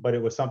 but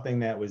it was something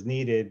that was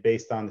needed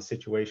based on the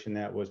situation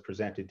that was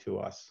presented to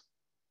us.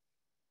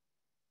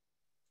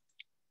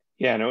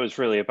 Yeah, and it was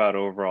really about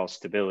overall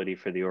stability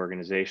for the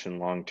organization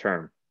long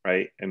term,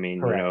 right? I mean,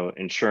 Correct.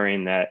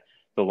 Ensuring that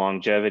the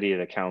longevity of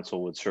the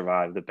council would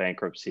survive the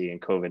bankruptcy and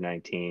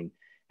COVID-19,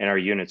 and our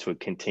units would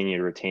continue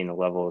to retain the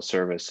level of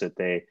service that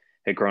they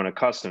had grown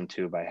accustomed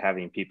to by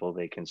having people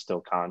they can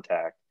still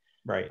contact.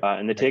 Right.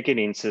 And the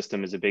ticketing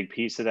system is a big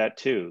piece of that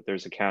too.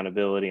 There's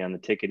accountability on the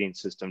ticketing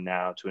system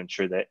now to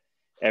ensure that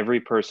every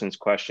person's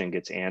question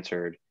gets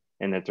answered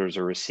and that there's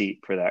a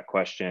receipt for that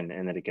question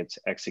and that it gets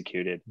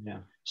executed. Yeah.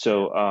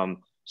 So,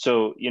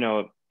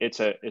 it's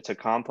a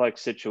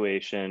complex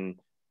situation.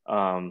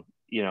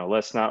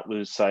 Let's not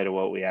lose sight of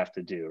what we have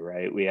to do,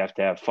 right? We have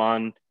to have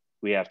fun.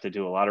 We have to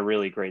do a lot of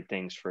really great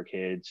things for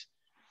kids,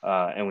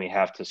 and we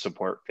have to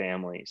support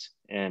families.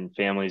 And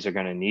families are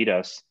going to need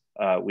us.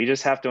 We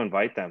just have to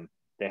invite them.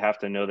 They have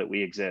to know that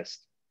we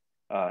exist,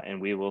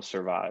 and we will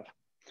survive.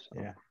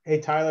 So. Yeah. Hey,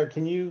 Tyler,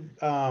 can you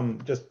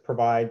just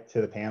provide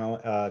to the panel,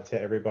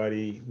 to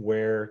everybody,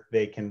 where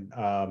they can,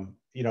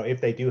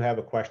 if they do have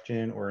a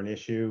question or an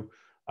issue,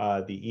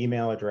 the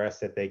email address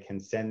that they can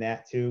send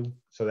that to,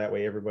 so that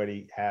way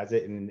everybody has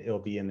it and it'll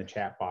be in the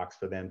chat box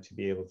for them to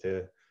be able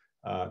to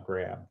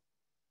grab.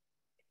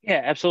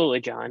 Yeah,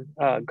 absolutely, John.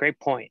 Great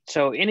point.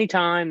 So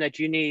anytime that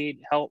you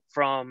need help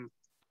from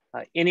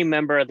any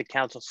member of the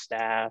council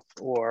staff,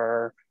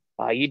 or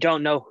you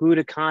don't know who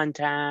to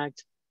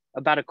contact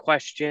about a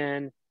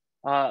question,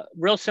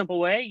 real simple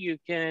way, you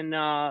can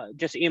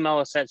just email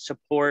us at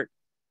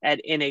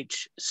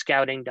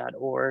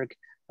support@nhscouting.org.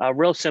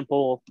 Real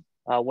simple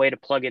way to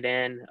plug it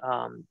in.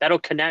 That'll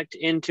connect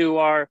into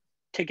our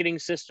ticketing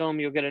system.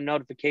 You'll get a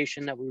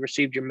notification that we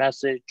received your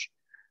message,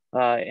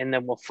 and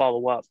then we'll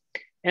follow up.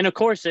 And of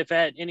course, if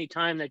at any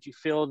time that you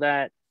feel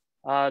that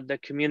the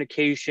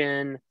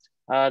communication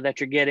that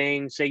you're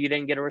getting, say you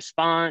didn't get a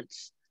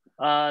response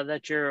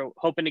that you're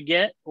hoping to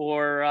get,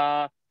 or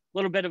a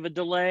little bit of a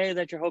delay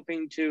that you're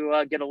hoping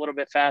to get a little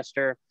bit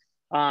faster,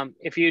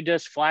 if you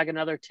just flag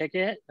another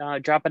ticket,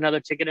 drop another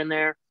ticket in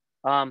there,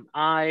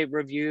 I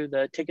review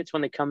the tickets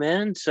when they come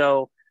in.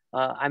 So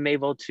I'm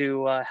able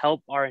to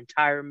help our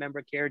entire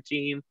member care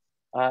team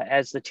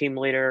as the team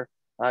leader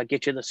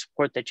get you the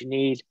support that you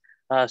need.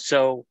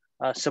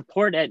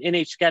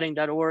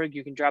 Support@nhscouting.org.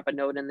 You can drop a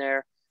note in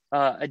there.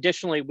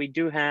 Additionally, we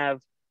do have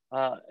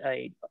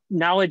a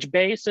knowledge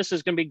base. This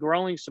is going to be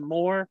growing some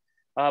more,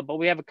 but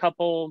we have a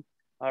couple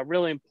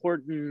really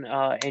important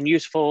and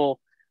useful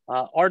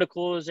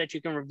articles that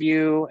you can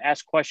review,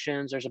 ask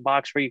questions. There's a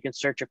box where you can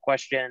search a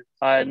question.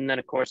 And then,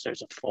 of course,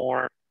 there's a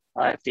form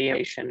if the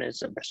information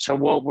is. So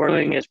what we're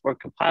doing is we're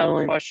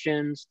compiling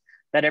questions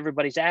that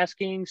everybody's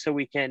asking so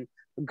we can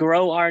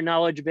grow our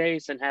knowledge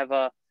base and have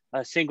a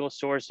single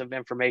source of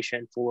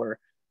information for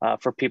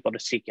people to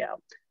seek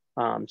out.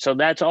 So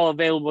that's all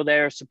available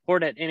there.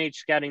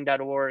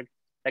 Support@nhscouting.org.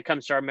 That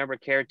comes to our member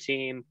care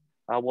team.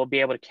 We'll be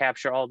able to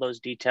capture all those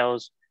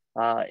details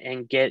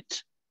and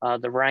get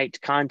the right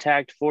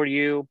contact for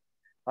you.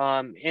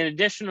 In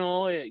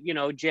additional,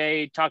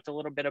 Jay talked a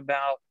little bit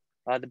about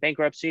the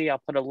bankruptcy.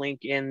 I'll put a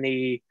link in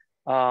the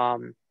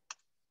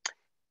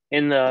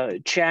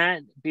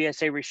chat,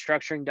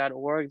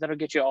 bsarestructuring.org. That'll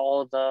get you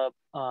all of the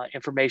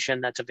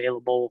information that's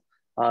available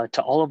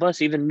to all of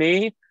us, even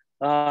me.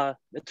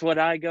 It's what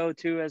I go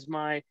to as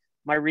my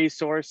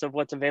resource of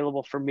what's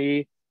available for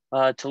me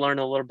to learn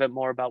a little bit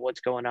more about what's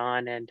going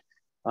on. And,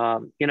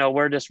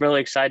 we're just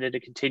really excited to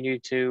continue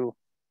to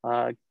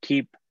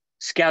keep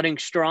scouting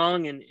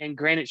strong and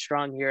Granite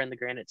strong here in the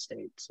Granite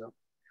State. So.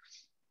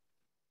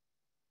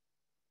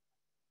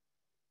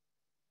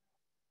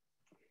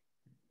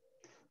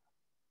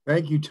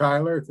 Thank you,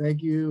 Tyler.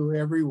 Thank you,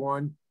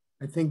 everyone.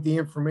 I think the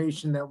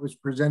information that was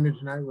presented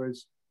tonight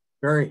was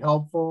very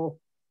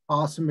helpful,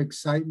 awesome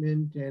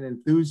excitement and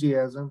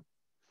enthusiasm.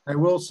 I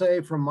will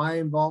say from my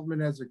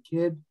involvement as a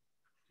kid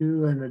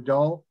to an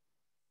adult,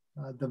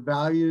 the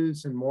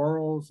values and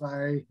morals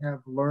I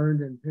have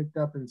learned and picked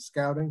up in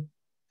scouting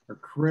are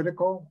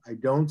critical. I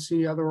don't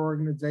see other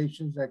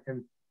organizations that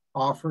can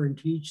offer and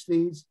teach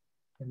these,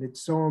 and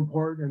it's so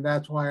important. And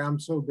that's why I'm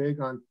so big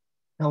on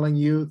telling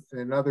youth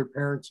and other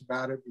parents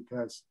about it,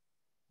 because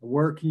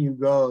where can you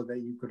go that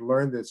you could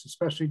learn this,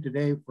 especially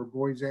today for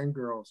boys and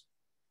girls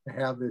to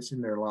have this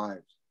in their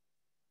lives.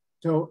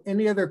 So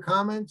any other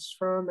comments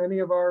from any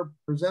of our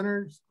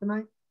presenters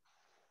tonight?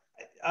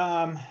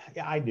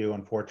 Yeah, I do,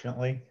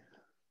 unfortunately.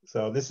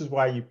 So this is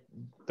why you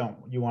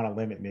want to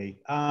limit me.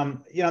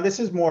 This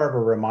is more of a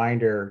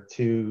reminder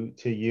to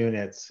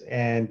units,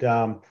 and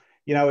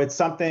it's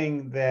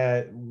something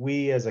that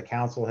we as a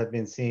council have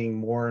been seeing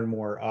more and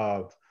more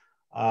of,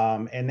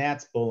 and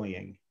that's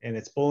bullying. And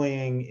it's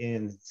bullying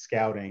in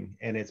scouting,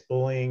 and it's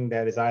bullying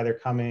that is either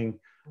coming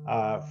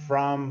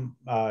from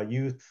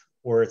youth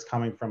or it's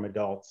coming from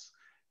adults.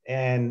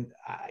 And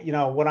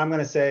what I'm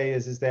going to say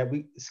is that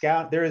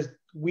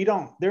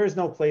there is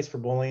no place for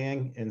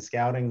bullying in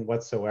scouting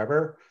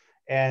whatsoever.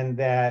 And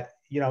that,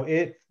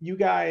 if you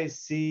guys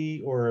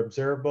see or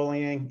observe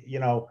bullying,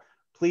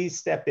 please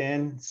step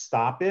in,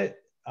 stop it,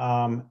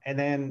 and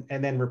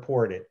then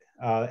report it,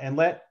 and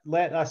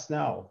let us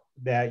know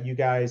that you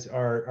guys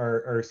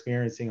are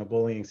experiencing a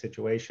bullying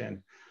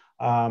situation.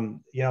 The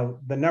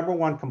number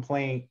one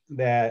complaint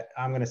that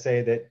I'm going to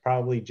say that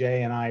probably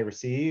Jay and I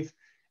receive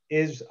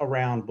is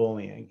around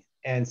bullying.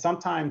 And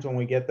sometimes when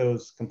we get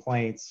those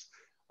complaints,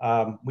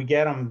 we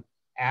get them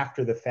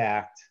after the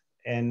fact,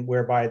 and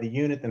whereby the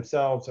unit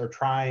themselves are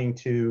trying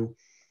to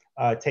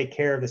take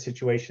care of the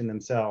situation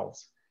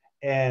themselves.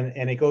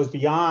 And it goes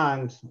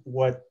beyond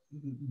what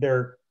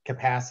their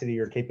capacity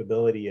or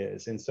capability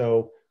is. And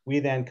so we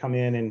then come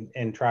in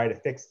and try to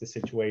fix the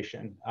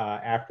situation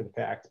after the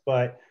fact.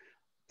 But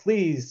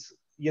please,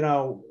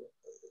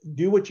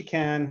 do what you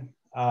can.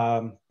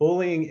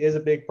 Bullying is a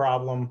big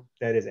problem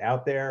that is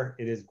out there.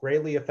 It is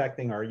greatly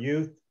affecting our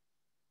youth.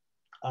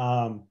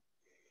 I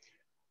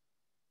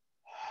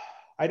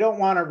don't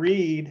want to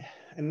read,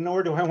 and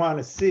nor do I want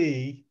to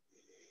see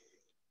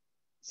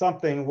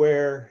something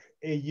where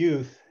a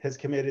youth has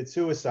committed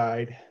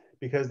suicide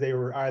because they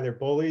were either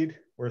bullied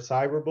or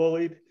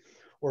cyberbullied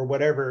or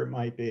whatever it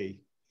might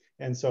be.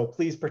 And so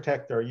please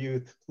protect our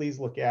youth. Please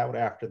look out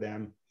after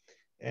them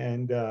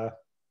and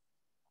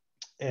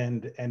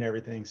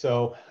everything.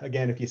 So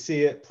again, if you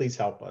see it, please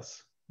help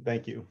us.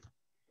 Thank you.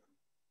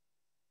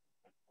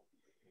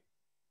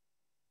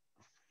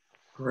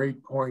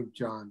 Great point,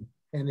 John,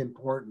 an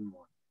important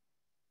one.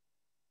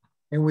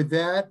 And with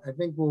that, I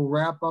think we'll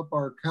wrap up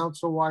our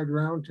council-wide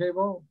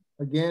roundtable.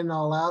 Again,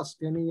 I'll ask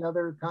any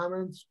other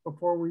comments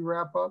before we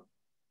wrap up.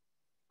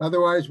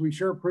 Otherwise, we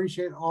sure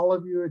appreciate all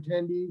of you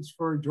attendees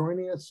for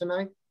joining us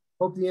tonight.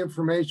 Hope the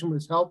information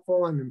was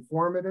helpful and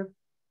informative.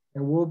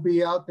 And we'll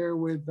be out there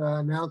with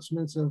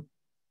announcements of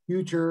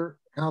future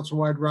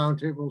council-wide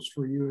roundtables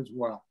for you as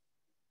well.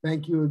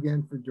 Thank you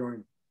again for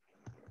joining.